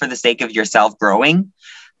and for the sake of yourself growing.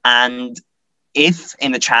 And if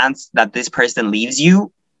in the chance that this person leaves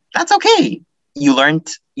you, that's okay. You learned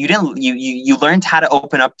how to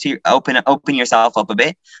open yourself up a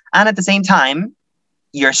bit. And at the same time,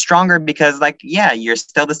 you're stronger because you're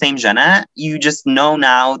still the same Jana. You just know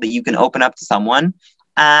now that you can open up to someone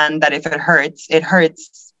and that if it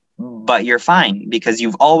hurts, but you're fine because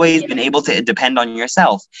you've always been able to depend on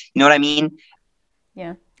yourself. You know what I mean?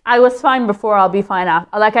 Yeah. I was fine before, I'll be fine after.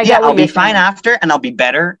 I'll be fine after and I'll be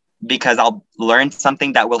better because I'll learn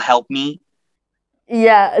something that will help me.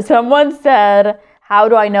 Yeah, someone said, how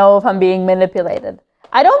do I know if I'm being manipulated?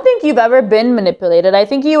 I don't think you've ever been manipulated. I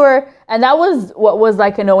think you were, and that was what was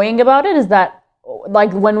like annoying about it, is that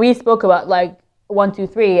like when we spoke about like 1, 2,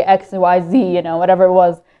 3, X and Y, Z, you know, whatever it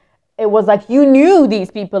was like you knew these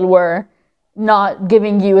people were not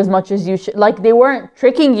giving you as much as you should. Like they weren't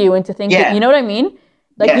tricking you into thinking, you know what I mean?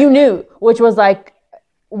 Like you knew, which was like,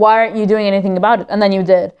 why aren't you doing anything about it? And then you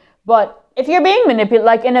did. But if you're being manipulated,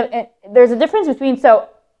 like there's a difference between, so,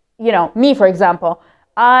 you know, me, for example,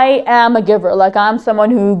 I am a giver. Like I'm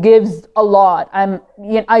someone who gives a lot. I'm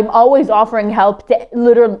always offering help to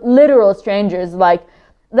literal strangers. Like,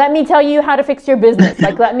 let me tell you how to fix your business.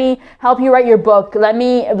 Like, let me help you write your book. Let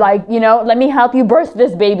me let me help you birth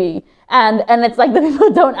this baby. And it's like the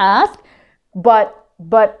people don't ask, but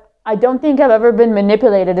I don't think I've ever been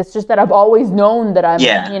manipulated. It's just that I've always known that I'm,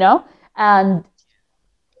 you know, and,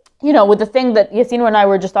 you know, with the thing that Yassine and I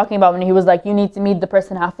were just talking about when he was like, you need to meet the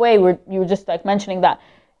person halfway, you were just like mentioning that.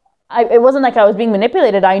 It wasn't like I was being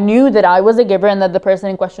manipulated. I knew that I was a giver and that the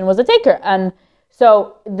person in question was a taker. And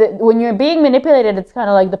so when you're being manipulated, it's kind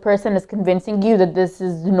of like the person is convincing you that this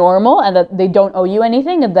is normal and that they don't owe you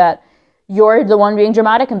anything and that you're the one being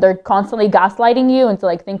dramatic, and they're constantly gaslighting you into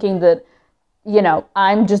like thinking that, you know,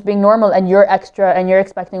 I'm just being normal and you're extra and you're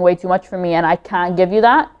expecting way too much from me and I can't give you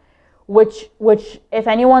that. Which if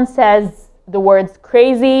anyone says the words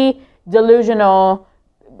crazy, delusional,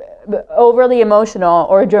 overly emotional,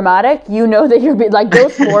 or dramatic, you know that you're like,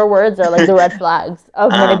 those 4 words are like the red flags of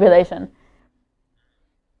manipulation.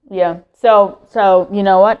 Yeah. So you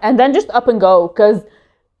know what? And then just up and go, because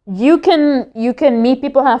you can meet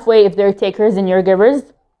people halfway if they're takers and you're givers,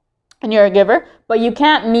 and you're a giver, but you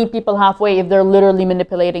can't meet people halfway if they're literally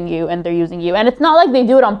manipulating you and they're using you. And it's not like they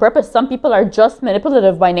do it on purpose. Some people are just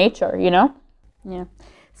manipulative by nature, you know? Yeah.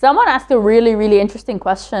 Someone asked a really, really interesting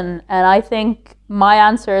question, and I think my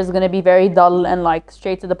answer is going to be very dull and like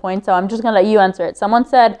straight to the point, so I'm just going to let you answer it. Someone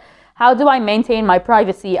said, how do I maintain my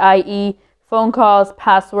privacy, i.e. phone calls,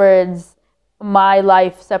 passwords, my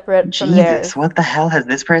life separate from theirs? Jesus, what the hell has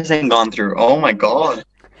this person gone through? Oh my God.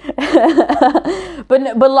 but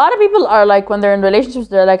a lot of people are like, when they're in relationships,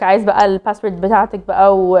 they're like, عايز بقى الباسورد بتاعتك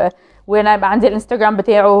بقى وانا يبقى عندي الانستغرام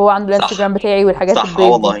بتاعه وهو عنده الانستغرام بتاعي والحاجات صح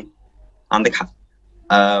والله عندك حق.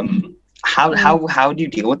 How do you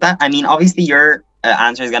deal with that? I mean, obviously your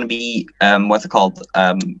answer is going to be what's it called,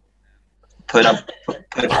 put up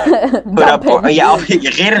or, yeah,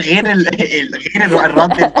 غير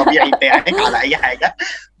الرد الطبيعي بتاعك على اي حاجه.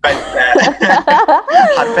 But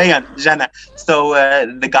حرفيا جنى. So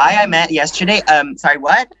the guy I met yesterday, sorry,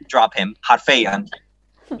 what? Drop him. حرفيا.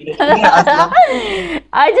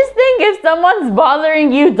 I just think if someone's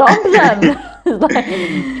bothering you, dump them. Like,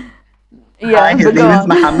 yeah, hi, his name is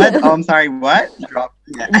Muhammad. Oh, I'm sorry, what? Drop.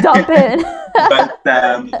 Yeah. Dump it. But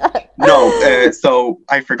no, so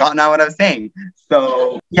I forgot now what I was saying. So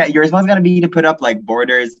yeah, your response is gonna be to put up like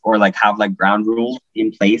borders or like have like ground rules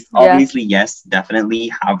in place. Yeah. Obviously, yes,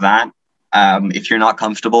 definitely have that. If you're not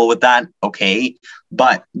comfortable with that, okay.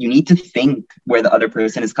 But you need to think where the other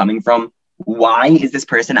person is coming from. Why is this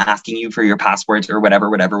person asking you for your passwords or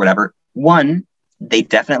whatever? One, they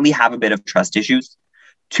definitely have a bit of trust issues.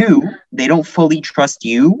 2, they don't fully trust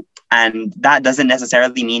you. And that doesn't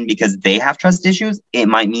necessarily mean because they have trust issues. It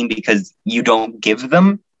might mean because you don't give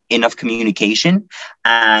them enough communication.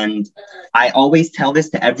 And I always tell this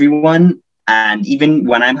to everyone. And even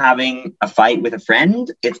when I'm having a fight with a friend,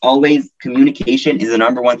 it's always communication is the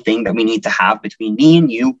number one thing that we need to have between me and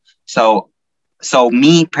you. So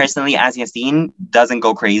me personally, as Yassine, doesn't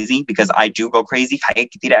go crazy because I do go crazy.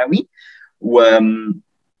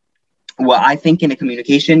 What I think in a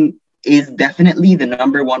communication is definitely the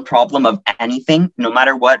number one problem of anything. No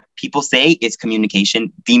matter what people say, it's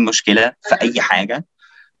communication. دي مشكلة في أي حاجة.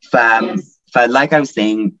 Like I was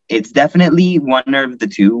saying, it's definitely one of the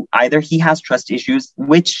two. Either he has trust issues,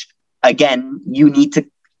 which again, you need to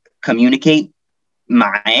communicate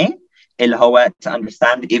معاه اللي هو to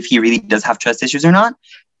understand if he really does have trust issues or not.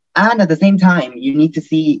 And at the same time, you need to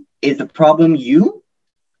see, is the problem you?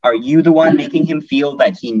 Are you the one making him feel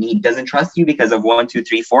that he doesn't trust you because of 1, 2,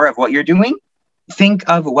 3, 4 of what you're doing? Think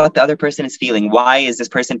of what the other person is feeling. Why is this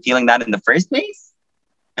person feeling that in the first place?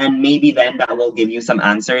 And maybe then that will give you some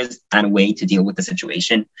answers and a way to deal with the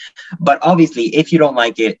situation. But obviously, if you don't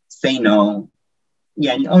like it, say no.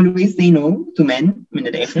 Yeah, and always say no to men.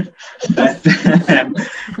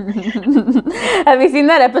 Have you seen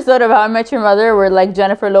that episode of How I Met Your Mother where like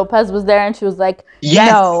Jennifer Lopez was there and she was like,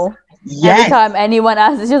 yes. No. Yes. Every time anyone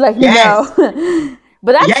asks, she's like, yes. No.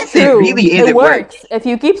 But that's yes, true. It really is. It works. If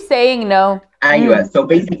you keep saying no. Anyway, so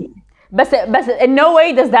basically. But in no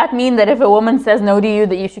way does that mean that if a woman says no to you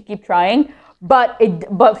that you should keep trying. But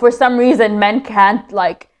for some reason, men can't,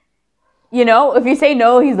 like, you know, if you say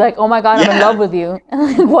no, he's like, oh my God, I'm in love with you.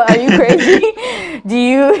 Like, what, are you crazy? do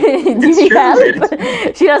you help?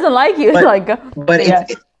 She doesn't like you. But yeah.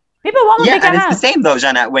 People won't and it's the same though,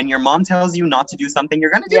 Jana. When your mom tells you not to do something,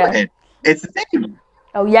 you're gonna do it. It's the same.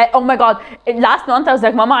 Oh yeah. Oh my God. Last month I was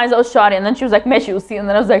like, Mama, عايزة أقول شعري, and then she was like, ماشي وسي, and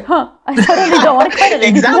then I was like, huh? I totally don't want to cut it.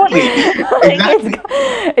 Exactly.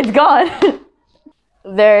 It's gone.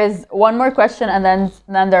 There's one more question, and then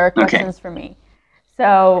there are questions for me.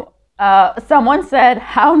 So someone said,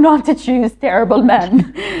 how not to choose terrible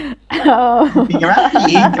men.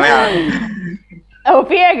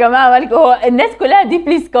 في يا جماعة مالك هو الناس كلها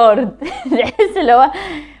deeply scarred.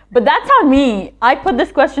 But that's on me. I put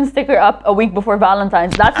this question sticker up a week before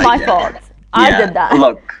Valentine's. That's my fault. I did that.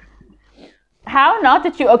 Look. How not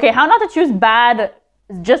to choose bad.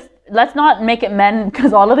 Just let's not make it men,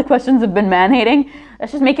 because all of the questions have been man hating.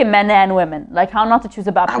 Let's just make it men and women. Like how not to choose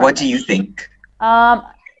a bad partner. What do you think?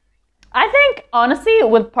 I think honestly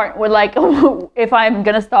with like if I'm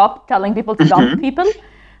gonna stop telling people to dump people.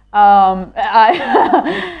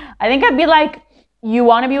 I think I'd be like, you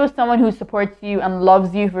want to be with someone who supports you and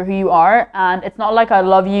loves you for who you are, and it's not like I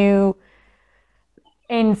love you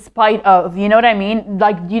in spite of, you know what I mean?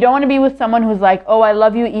 Like, you don't want to be with someone who's like, oh, I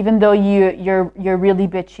love you even though you're really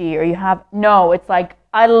bitchy, or you have, no, it's like,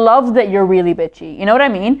 I love that you're really bitchy, you know what I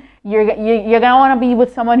mean? You're gonna want to be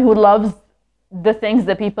with someone who loves the things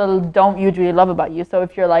that people don't usually love about you. So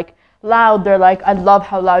if you're like loud, they're like, I love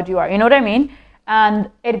how loud you are, you know what I mean? And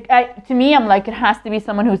to me, I'm like, it has to be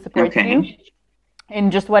someone who supports you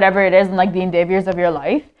in just whatever it is, and like the endeavors of your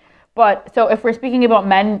life. But so if we're speaking about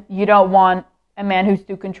men, you don't want a man who's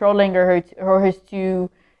too controlling, or who's too,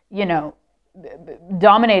 you know,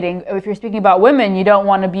 dominating. If you're speaking about women, you don't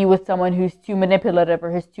want to be with someone who's too manipulative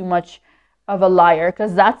or who's too much of a liar,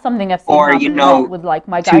 because that's something I've seen happen with like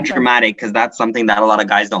my guy too dramatic, because that's something that a lot of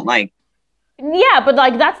guys don't like. Yeah, but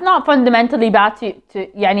like that's not fundamentally bad to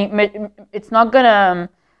it's not gonna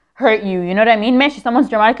hurt you, you know what I mean? Maybe someone's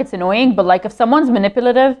dramatic, it's annoying, but like if someone's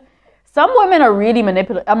manipulative, some women are really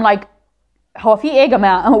manipulative. I'm like, where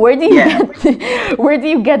do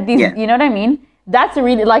you get these, you know what I mean? That's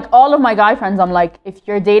really, like, all of my guy friends, I'm like, if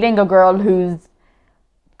you're dating a girl who's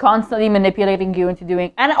constantly manipulating you into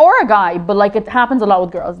doing, or a guy, but like it happens a lot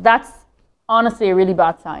with girls, that's honestly a really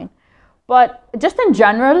bad sign. But just in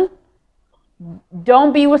general,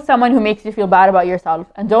 don't be with someone who makes you feel bad about yourself,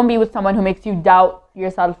 and don't be with someone who makes you doubt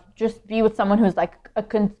yourself. Just be with someone who's like a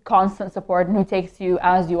constant support, and who takes you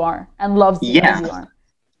as you are and loves you as you are.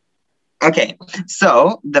 Okay,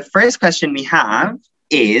 so the first question we have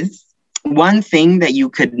is one thing that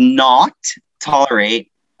you could not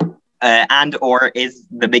tolerate and or is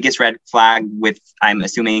the biggest red flag with, I'm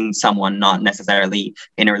assuming, someone, not necessarily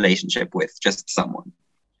in a relationship with, just someone.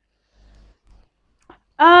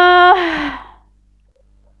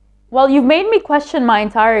 Well, you've made me question my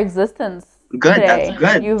entire existence. Good, today. That's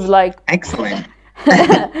good. You've like... Excellent.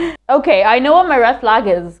 Okay, I know what my red flag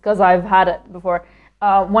is because I've had it before.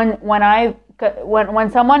 When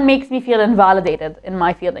someone makes me feel invalidated in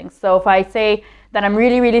my feelings. So if I say that I'm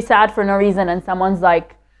really, really sad for no reason, and someone's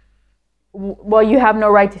like, well, you have no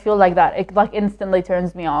right to feel like that, it like instantly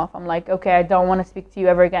turns me off. I'm like, okay, I don't want to speak to you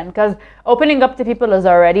ever again, because opening up to people is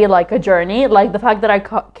already like a journey. Like the fact that I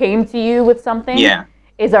came to you with something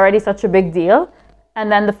is already such a big deal, and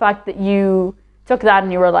then the fact that you took that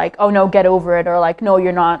and you were like, oh no, get over it, or like, no,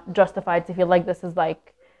 you're not justified to feel like this, is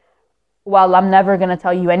like, well, I'm never gonna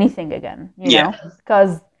tell you anything again, you know,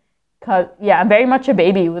 because I'm very much a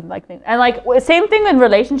baby with like things. And like same thing in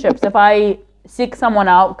relationships. If I seek someone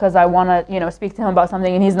out because I want to, you know, speak to him about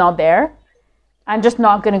something and he's not there, I'm just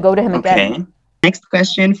not gonna go to him again. Next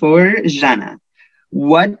question for Jana.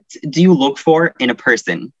 What do you look for in a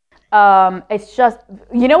person? It's just,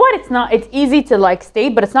 you know what, it's easy to like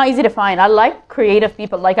state, but it's not easy to find. I like creative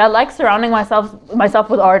people. Like I like surrounding myself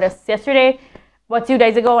with artists. Yesterday, 2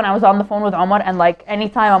 days ago, when I was on the phone with Omar, and like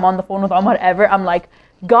anytime I'm on the phone with Omar ever, I'm like,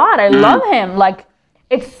 God, I love him. Like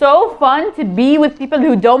it's so fun to be with people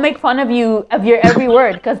who don't make fun of you, of your every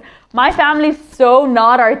word, because my family's so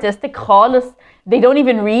not artistic. They don't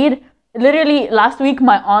even read. Literally last week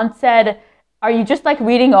my aunt said, are you just like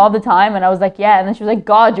reading all the time? And I was like, yeah. And then she was like,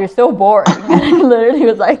 God, you're so boring. And I literally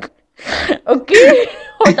was like, okay.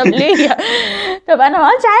 طب ليه؟ طب أنا ما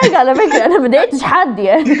عملتش حاجة على فكرة، أنا ما ضايقتش حد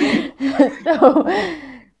يعني.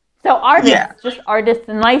 So artists, just artists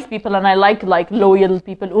and nice people, and I like loyal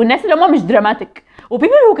people. والناس اللي هم مش dramatic.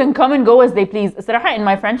 people who can come and go as they please. الصراحة in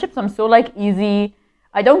my friendships I'm so like easy.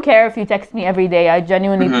 I don't care if you text me every day. I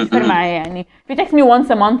genuinely مش فارق معايا يعني. If you text me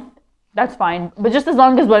once a month, that's fine. But just as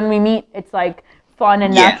long as when we meet, it's like fun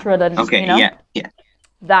and natural, and you know?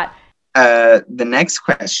 That. The next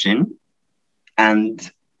question,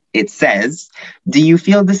 and it says, do you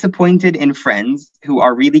feel disappointed in friends who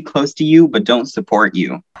are really close to you but don't support you?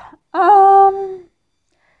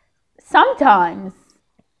 Sometimes.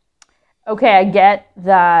 Okay, I get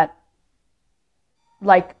that.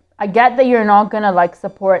 Like, I get that you're not gonna like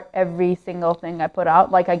support every single thing I put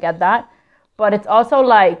out. Like, I get that. But it's also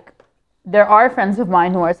like, there are friends of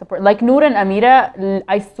mine who are support. Like Noor and Amira,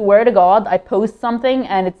 I swear to God, I post something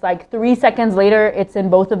and it's like 3 seconds later, it's in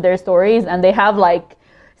both of their stories, and they have like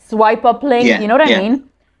swipe up link. You know what I mean?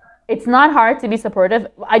 It's not hard to be supportive.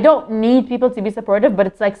 I don't need people to be supportive, but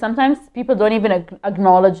it's like sometimes people don't even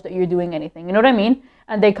acknowledge that you're doing anything. You know what I mean?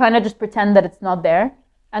 And they kind of just pretend that it's not there.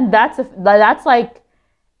 And that's like,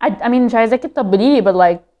 I mean, but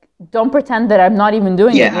like, don't pretend that I'm not even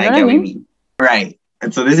doing it. You know what I mean? Right.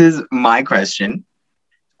 And so this is my question.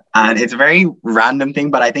 And it's a very random thing,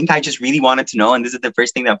 but I think I just really wanted to know, and this is the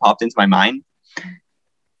first thing that popped into my mind.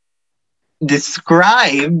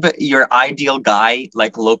 Describe your ideal guy,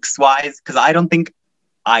 like looks-wise, because I don't think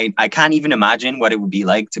I can't even imagine what it would be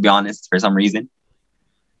like, to be honest, for some reason.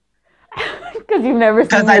 Because you've never seen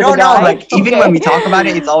Because I the don't know, guy. like, even when we talk about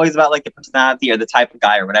it, it's always about like the personality or the type of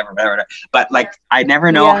guy or whatever. But like, I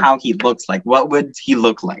never know how he looks like. What would he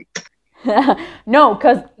look like? No,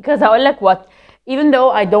 because I will like what, even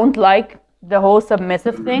though I don't like the whole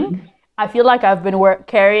submissive thing, I feel like I've been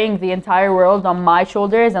carrying the entire world on my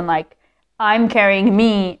shoulders, and like I'm carrying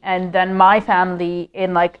me and then my family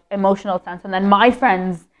in like emotional sense, and then my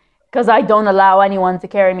friends, because I don't allow anyone to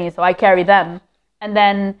carry me, so I carry them, and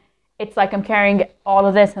then it's like I'm carrying all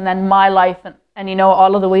of this, and then my life and you know,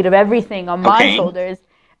 all of the weight of everything on my shoulders,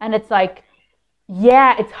 and it's like,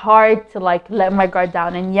 yeah, it's hard to like let my guard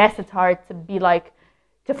down, and yes, it's hard to be like,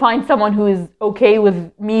 to find someone who is okay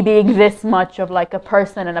with me being this much of like a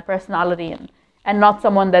person and a personality, and not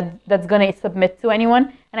someone that's gonna submit to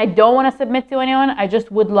anyone. And I don't want to submit to anyone. I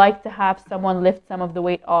just would like to have someone lift some of the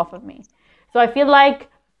weight off of me. So I feel like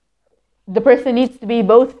the person needs to be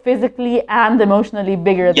both physically and emotionally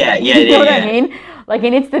bigger than me. You know what I mean? Like,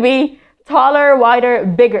 it needs to be taller, wider,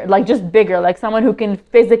 bigger, like just bigger, like someone who can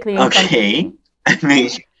physically. Okay. I mean,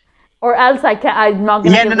 or else I'm not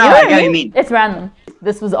gonna. Yeah, no, I get what you mean. It's random.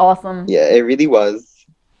 This was awesome. Yeah, it really was.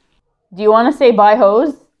 Do you want to say bye,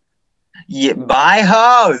 hoes? Yeah, bye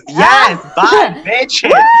hoes. Yes, bye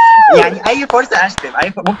bitches. يعني أي فرصة أشتم.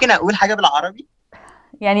 ممكن أقول حاجة بالعربي؟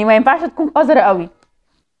 يعني ما ينفعش تكون قذرة قوي.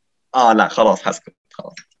 لا خلاص هسكت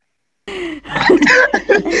خلاص.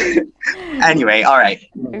 Anyway, all right.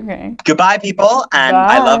 Okay. Goodbye, people, and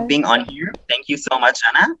Bye. I love being on here. Thank you so much,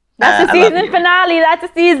 Anna. That's the season finale. That's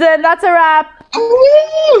a season. That's a wrap.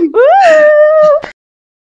 Woo! Woo!